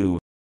things to do.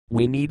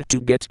 We need to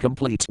get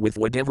complete with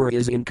whatever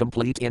is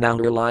incomplete in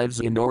our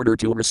lives in order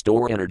to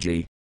restore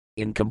energy.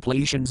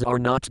 Incompletions are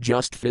not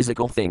just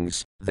physical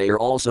things, they are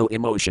also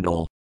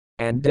emotional.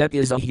 And debt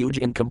is a huge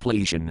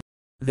incompletion.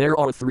 There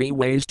are 3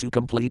 ways to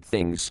complete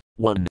things.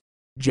 1.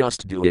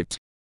 Just do it.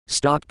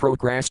 Stop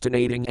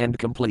procrastinating and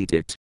complete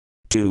it.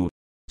 2.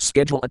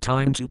 Schedule a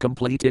time to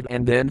complete it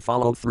and then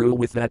follow through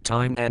with that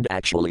time and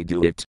actually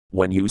do it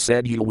when you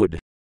said you would.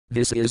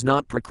 This is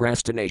not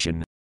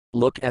procrastination.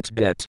 Look at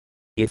debt.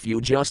 If you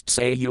just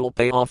say you'll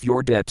pay off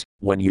your debt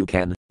when you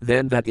can,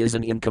 then that is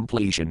an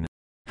incompletion.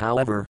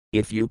 However,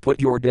 if you put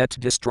your debt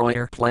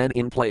destroyer plan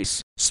in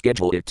place,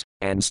 schedule it,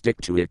 and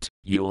stick to it,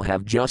 you'll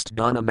have just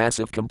done a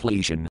massive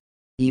completion.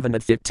 Even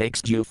if it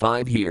takes you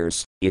 5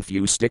 years, if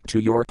you stick to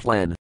your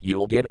plan,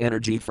 you'll get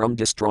energy from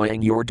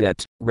destroying your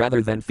debt,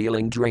 rather than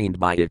feeling drained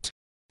by it.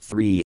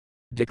 3.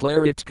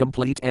 Declare it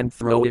complete and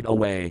throw it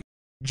away.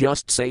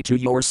 Just say to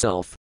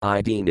yourself,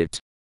 I deem it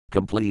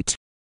complete.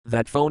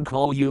 That phone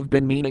call you've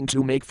been meaning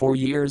to make for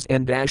years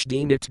and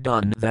deem it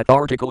done. That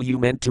article you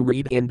meant to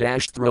read and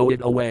throw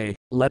it away,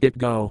 let it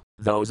go.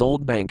 Those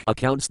old bank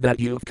accounts that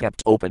you've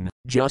kept open,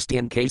 just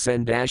in case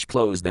and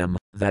close them.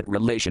 That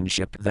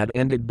relationship that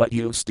ended but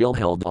you still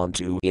held on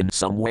to in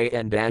some way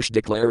and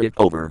declare it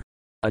over.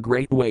 A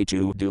great way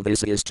to do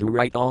this is to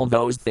write all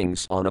those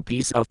things on a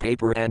piece of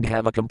paper and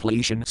have a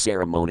completion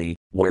ceremony,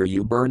 where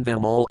you burn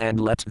them all and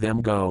let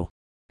them go.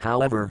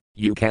 However,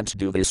 you can't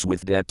do this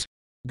with debt.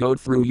 Go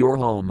through your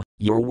home,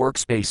 your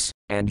workspace,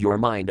 and your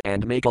mind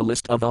and make a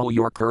list of all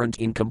your current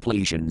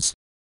incompletions.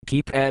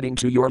 Keep adding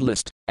to your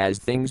list as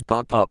things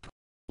pop up.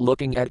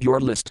 Looking at your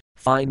list,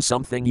 find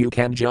something you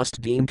can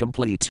just deem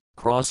complete,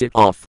 cross it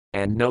off,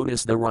 and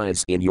notice the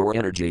rise in your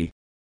energy.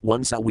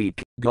 Once a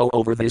week, go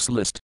over this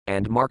list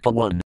and mark a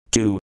 1,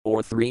 2,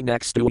 or 3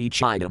 next to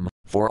each item.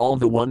 For all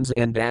the 1s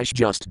and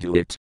just do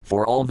it.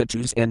 For all the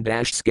 2s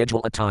and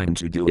schedule a time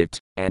to do it.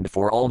 And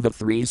for all the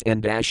 3s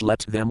and let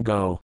them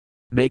go.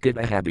 Make it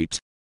a habit.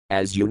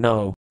 As you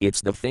know,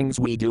 it's the things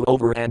we do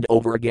over and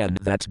over again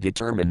that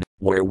determine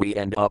where we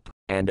end up,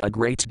 and a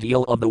great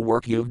deal of the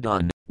work you've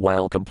done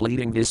while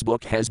completing this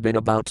book has been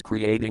about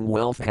creating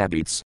wealth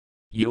habits.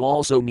 You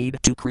also need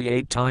to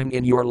create time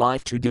in your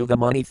life to do the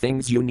money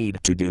things you need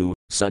to do,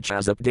 such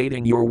as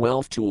updating your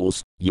wealth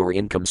tools, your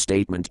income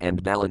statement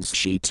and balance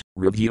sheet,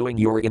 reviewing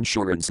your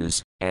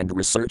insurances, and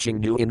researching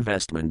new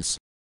investments.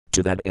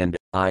 To that end,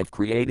 I've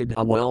created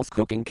a wealth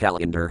cooking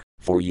calendar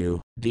for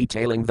you,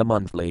 detailing the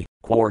monthly,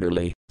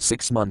 quarterly,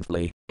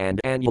 6-monthly,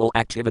 and annual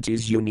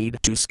activities you need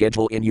to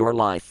schedule in your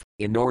life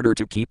in order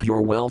to keep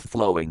your wealth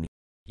flowing.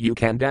 You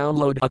can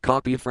download a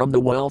copy from the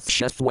Wealth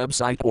Chef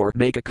website or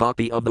make a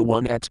copy of the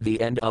one at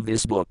the end of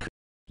this book.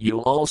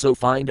 You'll also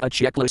find a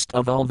checklist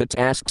of all the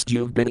tasks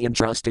you've been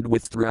entrusted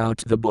with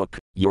throughout the book,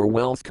 your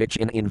wealth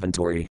kitchen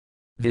inventory.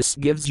 This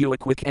gives you a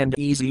quick and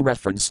easy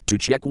reference to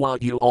check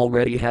what you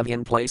already have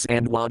in place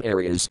and what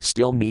areas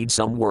still need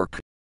some work.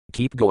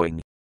 Keep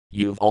going.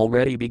 You've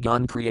already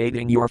begun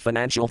creating your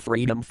financial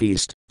freedom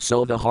feast,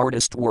 so the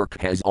hardest work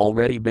has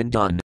already been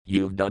done.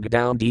 You've dug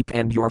down deep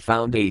and your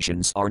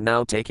foundations are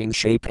now taking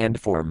shape and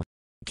form.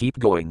 Keep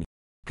going.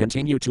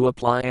 Continue to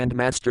apply and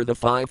master the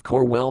 5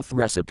 core wealth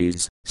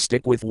recipes,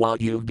 stick with what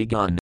you've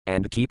begun,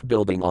 and keep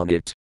building on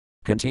it.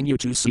 Continue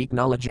to seek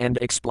knowledge and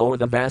explore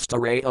the vast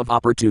array of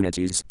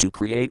opportunities to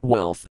create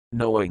wealth,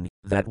 knowing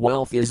that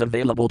wealth is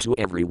available to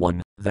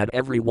everyone, that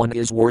everyone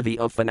is worthy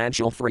of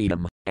financial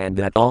freedom, and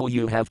that all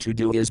you have to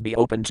do is be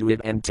open to it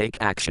and take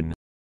action.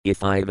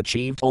 If I've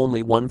achieved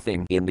only one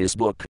thing in this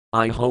book,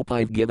 I hope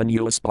I've given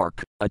you a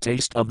spark, a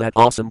taste of that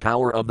awesome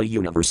power of the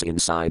universe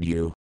inside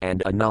you,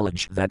 and a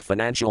knowledge that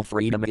financial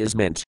freedom is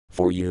meant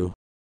for you.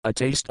 A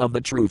taste of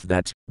the truth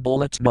that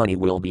bullet money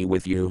will be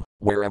with you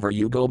wherever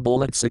you go.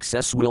 Bullet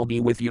success will be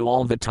with you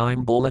all the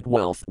time. Bullet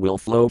wealth will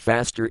flow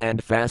faster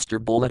and faster.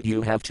 Bullet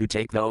you have to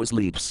take those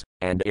leaps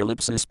and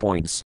ellipsis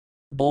points.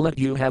 Bullet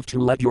you have to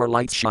let your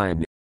light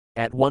shine.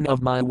 At one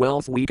of my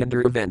wealth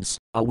weekender events,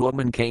 a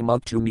woman came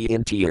up to me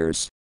in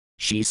tears.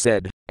 She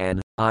said,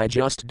 "And I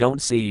just don't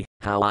see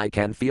how I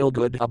can feel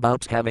good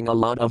about having a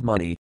lot of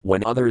money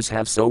when others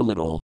have so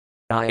little."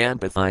 I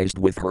empathized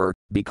with her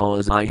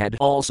because I had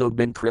also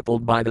been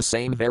crippled by the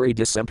same very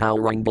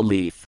disempowering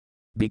belief.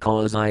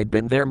 Because I'd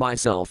been there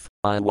myself,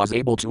 I was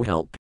able to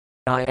help.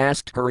 I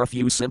asked her a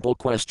few simple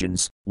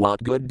questions.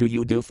 What good do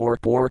you do for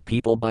poor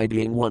people by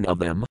being one of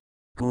them?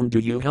 Whom do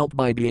you help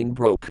by being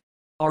broke?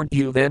 Aren't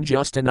you then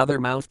just another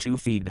mouth to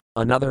feed,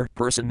 another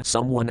person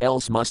someone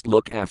else must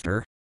look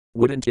after?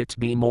 Wouldn't it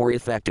be more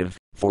effective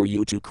for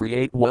you to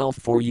create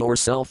wealth for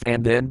yourself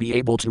and then be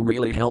able to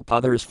really help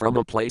others from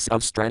a place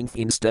of strength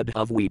instead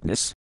of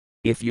weakness?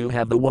 If you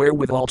have the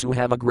wherewithal to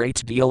have a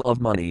great deal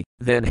of money,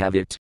 then have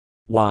it.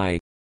 Why?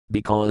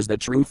 Because the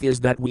truth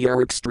is that we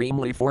are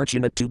extremely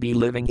fortunate to be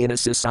living in a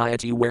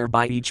society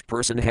whereby each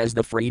person has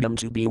the freedom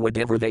to be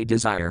whatever they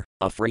desire,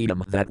 a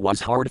freedom that was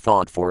hard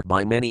fought for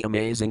by many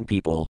amazing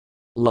people.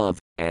 Love,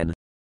 and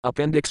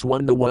Appendix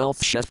 1 The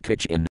Wealth Chef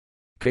Kitchen.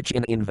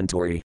 Kitchen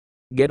Inventory.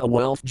 Get a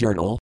wealth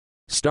journal.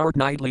 Start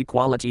nightly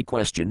quality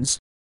questions.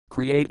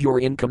 Create your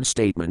income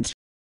statement.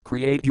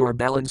 Create your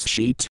balance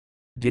sheet.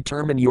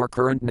 Determine your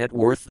current net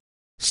worth.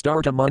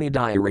 Start a money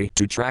diary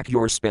to track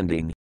your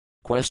spending.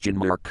 Question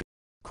mark.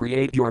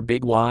 Create your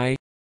big why.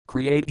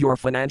 Create your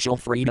financial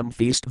freedom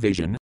feast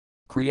vision.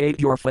 Create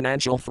your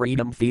financial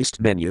freedom feast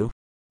menu.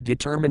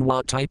 Determine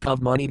what type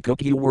of money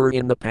cook you were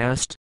in the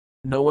past.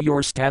 Know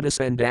your status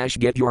and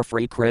get your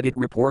free credit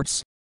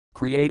reports.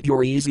 Create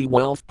your easy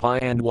wealth pie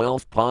and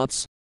wealth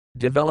pots.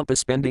 Develop a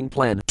spending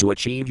plan to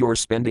achieve your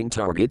spending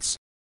targets.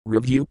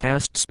 Review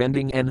past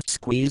spending and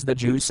squeeze the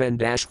juice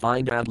and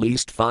find at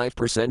least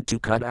 5% to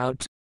cut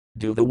out.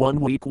 Do the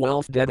 1-week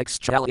wealth detox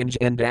challenge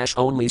and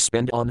only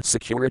spend on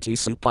security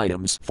soup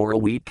items for a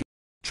week.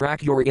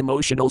 Track your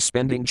emotional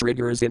spending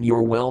triggers in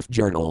your wealth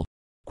journal.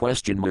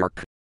 Question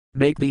mark.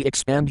 Make the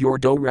expand your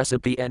dough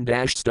recipe and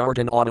start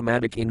an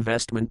automatic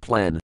investment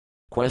plan.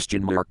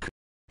 Question mark.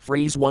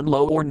 Freeze one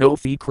low or no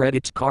fee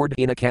credit card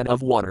in a can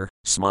of water,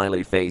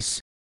 smiley face.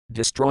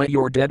 Destroy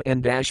your debt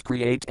and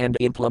create and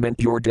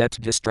implement your debt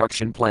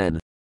destruction plan.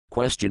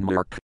 Question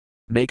mark.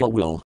 Make a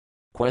will.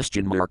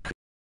 Question mark.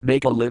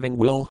 Make a living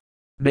will.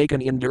 Make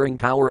an enduring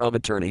power of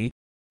attorney.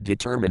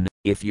 Determine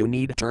if you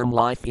need term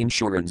life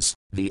insurance,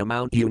 the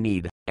amount you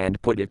need,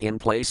 and put it in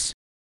place.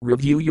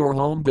 Review your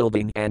home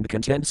building and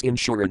contents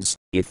insurance,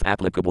 if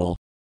applicable.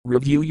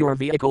 Review your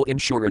vehicle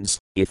insurance,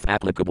 if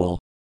applicable.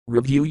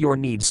 Review your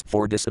needs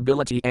for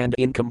disability and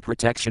income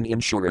protection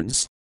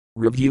insurance.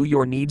 Review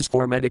your needs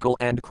for medical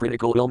and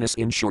critical illness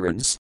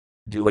insurance.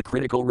 Do a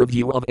critical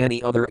review of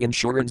any other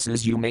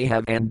insurances you may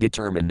have and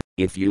determine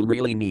if you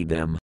really need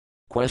them.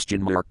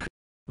 Question mark.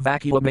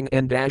 Vacuuming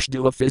and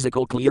do a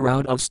physical clear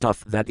out of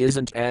stuff that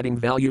isn't adding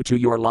value to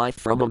your life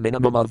from a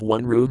minimum of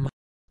 1 room.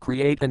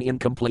 Create an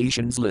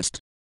incompletions list.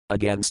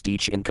 Against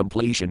each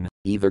incompletion,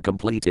 either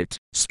complete it,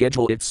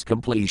 schedule its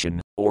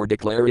completion, or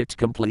declare it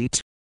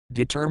complete.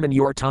 Determine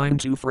your time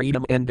to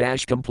freedom and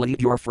complete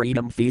your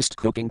freedom feast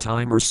cooking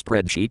timer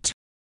spreadsheet.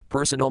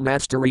 Personal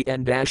mastery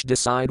and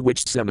decide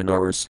which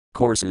seminars,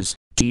 courses,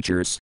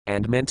 teachers,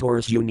 and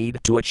mentors you need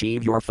to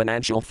achieve your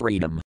financial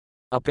freedom.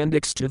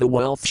 Appendix to the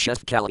Wealth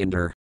Chef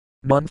Calendar.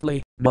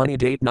 Monthly, money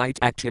date night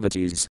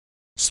activities.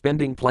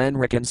 Spending plan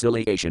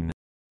reconciliation.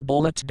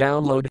 Bullet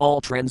download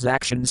all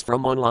transactions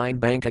from online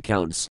bank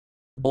accounts.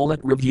 Bullet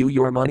review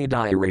your money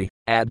diary,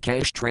 add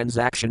cash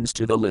transactions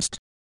to the list.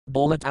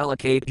 Bullet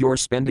allocate your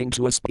spending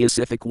to a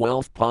specific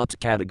wealth pot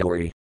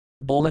category.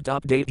 Bullet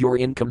update your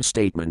income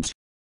statement.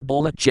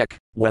 Bullet check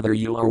whether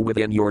you are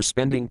within your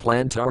spending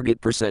plan target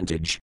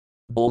percentage.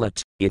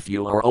 Bullet, if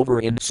you are over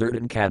in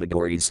certain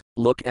categories,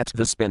 look at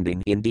the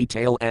spending in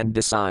detail and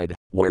decide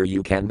where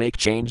you can make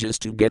changes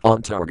to get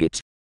on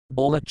target.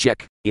 Bullet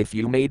check if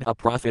you made a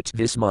profit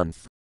this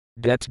month.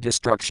 Debt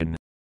destruction.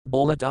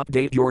 Bullet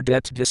update your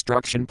debt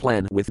destruction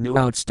plan with new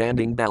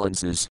outstanding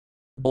balances.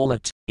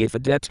 Bullet, if a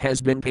debt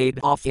has been paid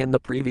off in the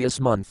previous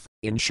month,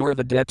 ensure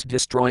the debt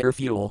destroyer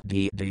fuel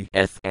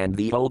DDF and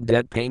the old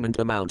debt payment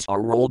amounts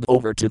are rolled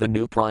over to the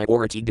new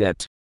priority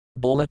debt.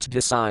 Bullet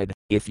decide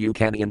if you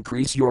can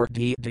increase your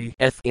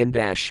DDF in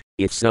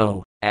if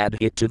so, add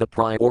it to the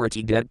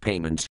priority debt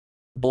payment.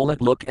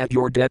 Bullet look at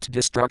your debt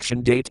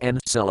destruction date and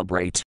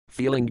celebrate,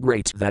 feeling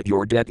great that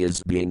your debt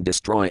is being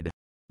destroyed.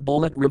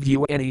 Bullet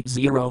review any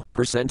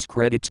 0%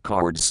 credit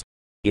cards.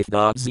 If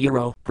the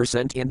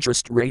 0%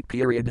 interest rate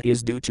period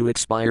is due to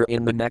expire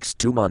in the next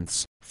 2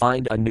 months,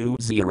 find a new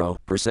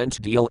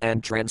 0% deal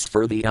and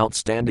transfer the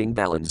outstanding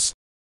balance.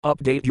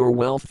 Update your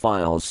wealth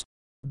files.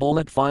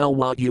 Bullet file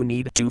what you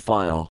need to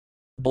file.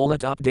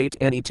 Bullet update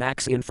any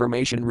tax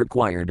information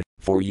required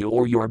for you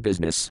or your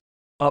business.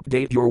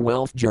 Update your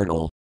wealth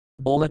journal.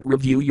 Bullet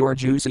review your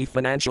juicy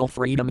financial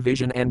freedom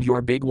vision and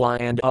your big why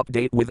and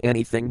update with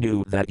anything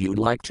new that you'd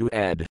like to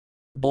add.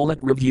 Bullet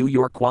review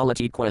your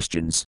quality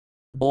questions.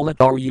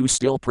 Bullet are you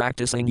still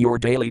practicing your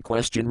daily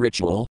question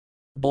ritual?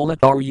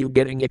 Bullet are you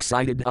getting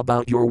excited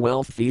about your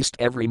wealth feast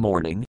every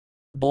morning?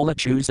 Bullet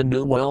choose a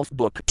new wealth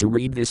book to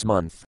read this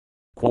month.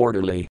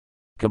 quarterly.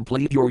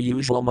 Complete your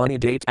usual money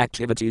date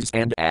activities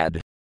and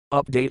add.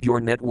 Update your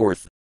net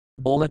worth.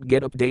 Bullet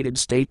get updated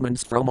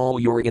statements from all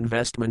your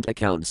investment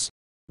accounts.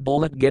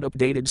 Bullet get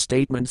updated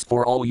statements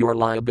for all your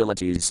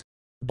liabilities.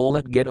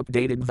 Bullet get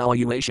updated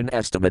valuation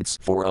estimates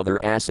for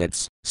other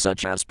assets,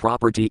 such as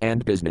property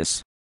and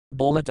business.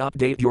 Bullet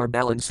update your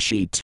balance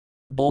sheet.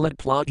 Bullet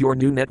plot your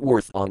new net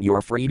worth on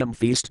your Freedom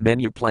Feast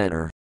menu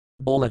planner.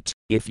 Bullet,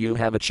 if you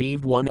have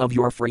achieved one of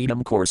your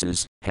Freedom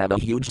courses, have a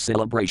huge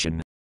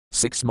celebration.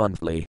 6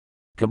 monthly.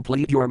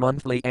 Complete your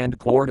monthly and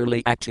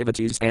quarterly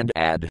activities and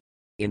add.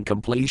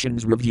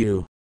 Incompletions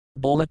review.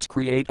 Bullet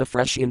create a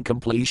fresh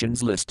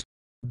incompletions list.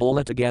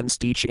 Bullet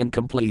against each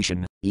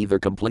incompletion, either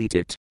complete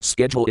it,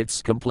 schedule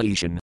its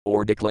completion,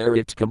 or declare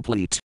it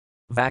complete.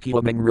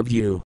 Vacuuming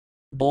review.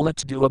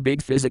 Bullet do a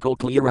big physical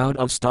clear out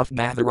of stuff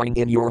gathering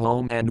in your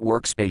home and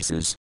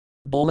workspaces.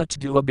 Bullet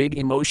do a big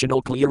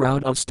emotional clear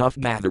out of stuff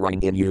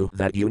gathering in you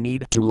that you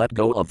need to let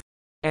go of.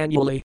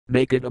 Annually,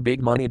 make it a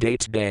big money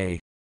date day.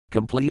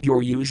 Complete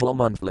your usual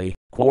monthly,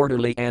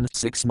 quarterly and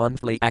 6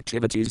 monthly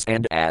activities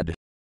and add.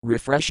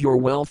 Refresh your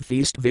Wealth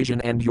Feast vision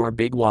and your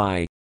big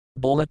why.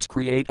 Bullet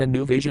create a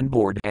new vision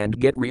board and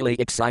get really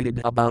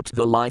excited about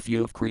the life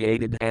you've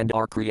created and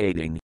are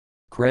creating.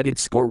 Credit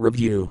score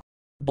review.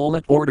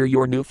 Bullet order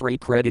your new free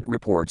credit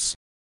reports.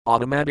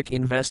 Automatic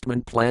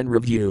investment plan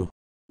review.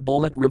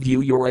 Bullet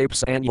review your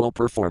APE's annual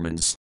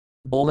performance.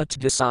 Bullet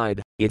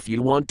decide if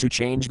you want to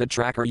change the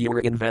tracker you're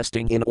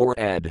investing in or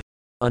add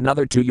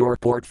another to your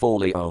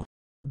portfolio.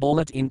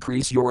 Bullet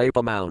increase your APE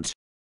amount.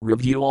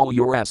 Review all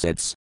your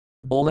assets.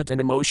 Bullet and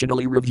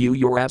emotionally review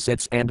your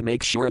assets and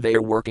make sure they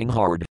are working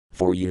hard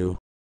for you.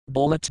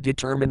 Bullet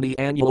determine the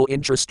annual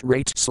interest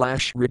rate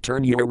 /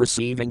 return you're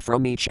receiving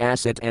from each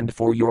asset and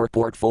for your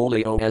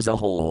portfolio as a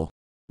whole.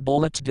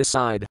 Bullet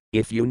decide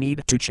if you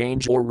need to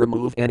change or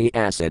remove any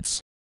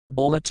assets.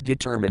 Bullet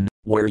determine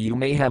where you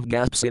may have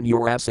gaps in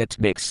your asset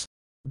mix.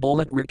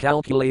 Bullet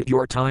recalculate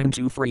your time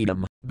to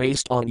freedom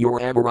based on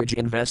your average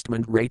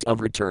investment rate of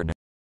return.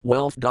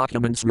 Wealth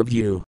documents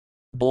review.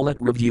 Bullet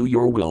review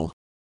your will.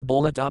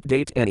 Bullet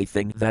update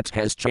anything that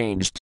has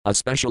changed,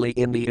 especially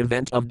in the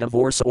event of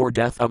divorce or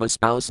death of a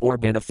spouse or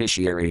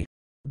beneficiary.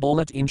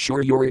 Bullet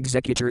ensure your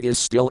executor is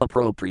still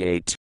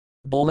appropriate.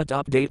 Bullet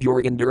update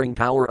your enduring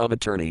power of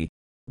attorney.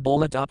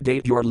 Bullet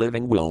update your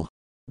living will.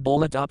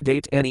 Bullet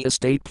update any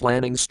estate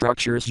planning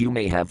structures you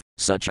may have,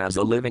 such as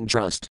a living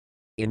trust.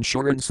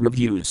 Insurance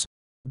reviews.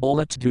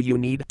 Bullet do you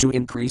need to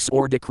increase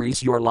or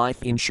decrease your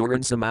life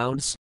insurance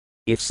amounts?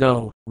 If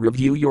so,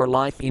 review your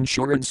life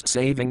insurance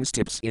savings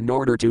tips in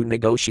order to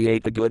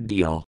negotiate a good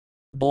deal.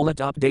 Bullet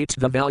update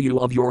the value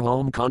of your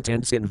home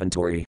contents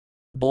inventory.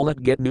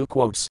 Bullet get new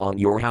quotes on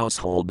your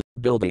household,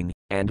 building,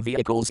 and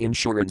vehicles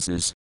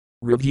insurances.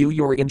 Review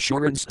your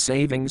insurance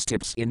savings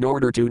tips in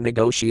order to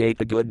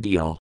negotiate a good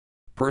deal.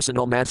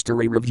 Personal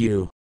mastery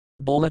review.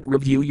 Bullet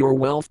review your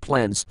wealth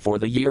plans for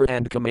the year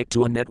and commit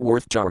to a net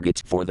worth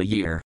target for the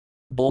year.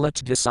 Bullet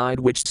decide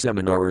which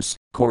seminars,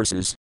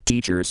 courses,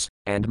 teachers,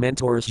 and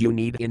mentors you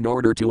need in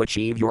order to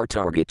achieve your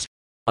target.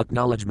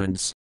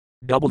 Acknowledgements.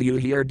 W.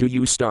 Here do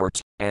you start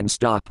and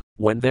stop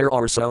when there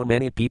are so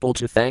many people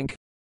to thank?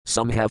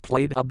 Some have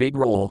played a big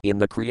role in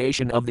the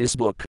creation of this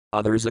book,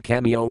 others a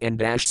cameo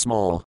and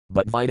small,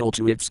 but vital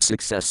to its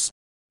success.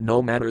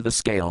 No matter the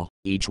scale,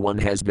 each one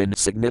has been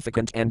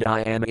significant and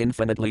I am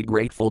infinitely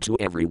grateful to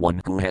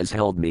everyone who has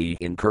held me,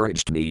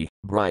 encouraged me,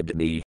 bribed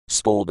me,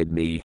 scolded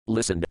me,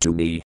 listened to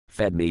me,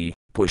 fed me,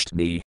 pushed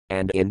me,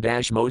 and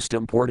most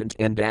important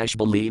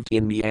believed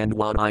in me and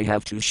what I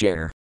have to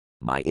share.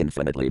 My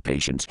infinitely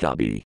patient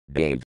hubby,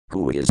 Dave,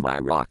 who is my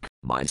rock,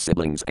 my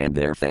siblings and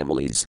their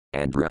families,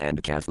 Andrea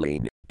and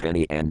Kathleen,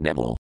 Penny and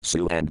Neville,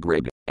 Sue and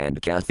Greg, and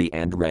Kathy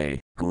and Ray,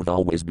 who've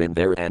always been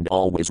there and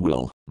always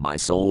will, my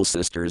soul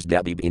sisters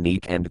Debbie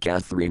Benique and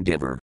Catherine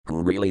Diver,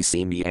 who really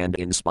see me and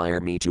inspire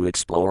me to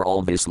explore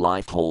all this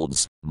life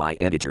holds, my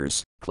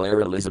editors, Claire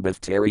Elizabeth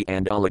Terry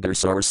and Oliver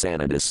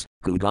Sarsanidis,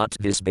 who got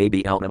this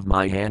baby out of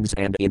my hands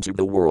and into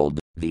the world,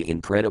 the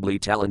incredibly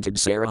talented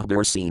Sarah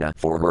Bersina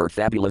for her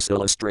fabulous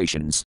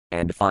illustrations,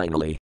 and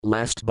finally,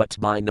 last but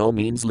by no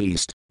means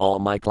least, all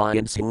my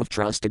clients who've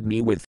trusted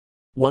me with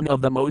one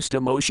of the most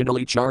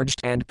emotionally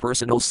charged and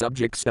personal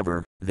subjects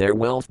ever, their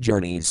wealth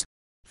journeys.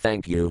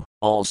 Thank you,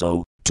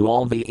 also, to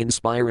all the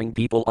inspiring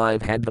people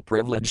I've had the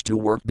privilege to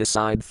work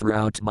beside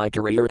throughout my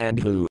career and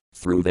who,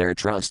 through their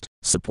trust,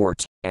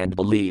 support, and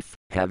belief,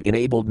 have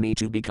enabled me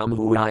to become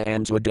who I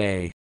am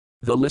today.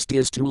 The list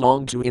is too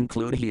long to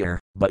include here,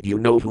 but you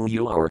know who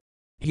you are.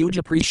 Huge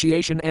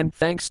appreciation and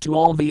thanks to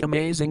all the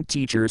amazing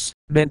teachers,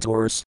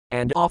 mentors,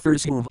 and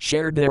authors who've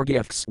shared their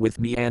gifts with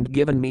me and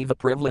given me the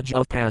privilege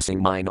of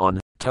passing mine on.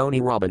 Tony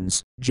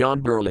Robbins,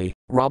 John Burley,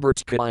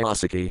 Robert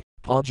Kiyosaki,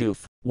 Paul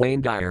Juf,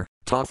 Wayne Dyer,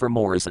 Topher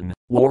Morrison,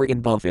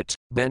 Warren Buffett,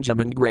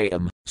 Benjamin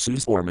Graham,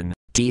 Suze Orman,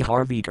 T.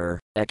 Harv Eker,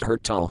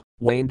 Eckhart Tolle,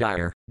 Wayne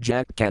Dyer,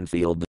 Jack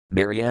Canfield,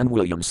 Marianne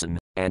Williamson,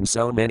 and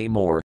so many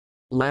more.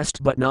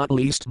 Last but not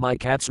least my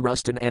cats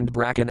Rustin and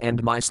Bracken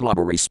and my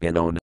slobbery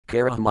spinone,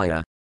 Kara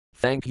Maya.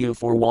 Thank you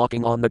for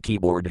walking on the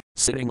keyboard,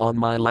 sitting on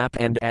my lap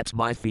and at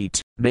my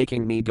feet,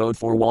 making me go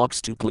for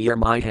walks to clear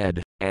my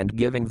head, and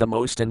giving the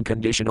most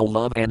unconditional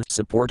love and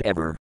support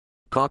ever.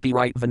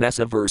 Copyright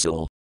Vanessa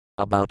Versal.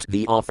 About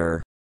the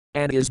author.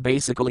 Anne is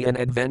basically an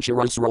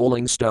adventurous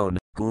rolling stone,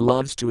 who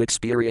loves to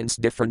experience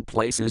different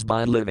places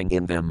by living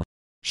in them.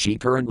 She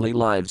currently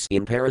lives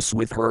in Paris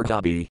with her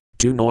hubby,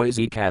 2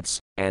 noisy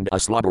cats, and a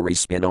slobbery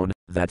Spinone,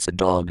 that's a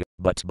dog,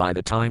 but by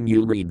the time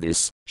you read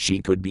this,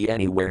 she could be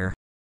anywhere.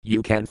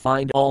 You can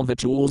find all the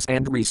tools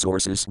and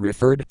resources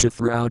referred to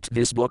throughout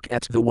this book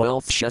at the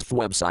Wealth Chef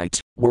website,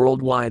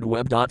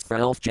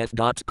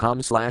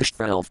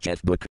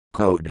 worldwideweb.wealthchef.com/wealthchefbook,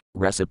 code,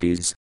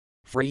 recipes.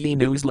 Free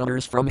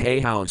newsletters from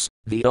Hay House,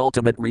 the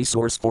ultimate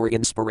resource for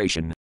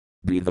inspiration.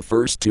 Be the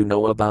first to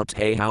know about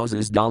Hay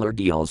House's dollar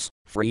deals,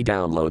 free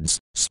downloads,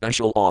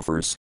 special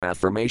offers,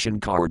 affirmation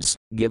cards,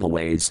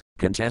 giveaways,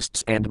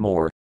 contests and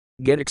more.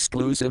 Get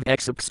exclusive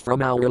excerpts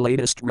from our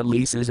latest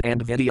releases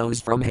and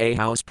videos from Hay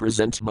House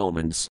Present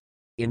Moments.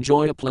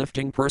 Enjoy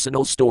uplifting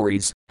personal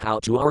stories,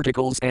 how-to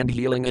articles and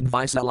healing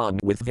advice along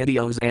with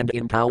videos and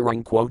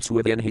empowering quotes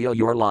within Heal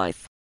Your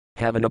Life.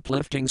 Have an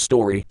uplifting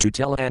story to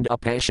tell and a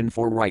passion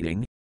for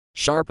writing?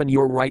 Sharpen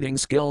your writing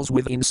skills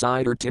with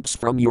insider tips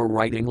from your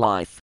writing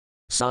life.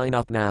 Sign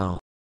up now.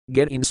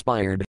 Get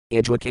inspired,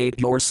 educate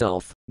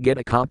yourself, get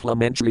a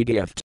complimentary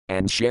gift,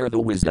 and share the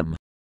wisdom.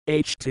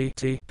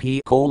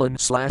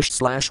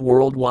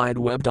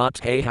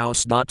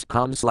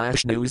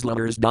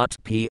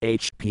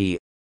 http://worldwideweb.hayhouse.com/newsletters.php.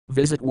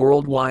 Visit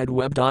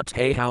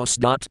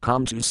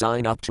worldwideweb.hayhouse.com to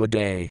sign up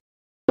today.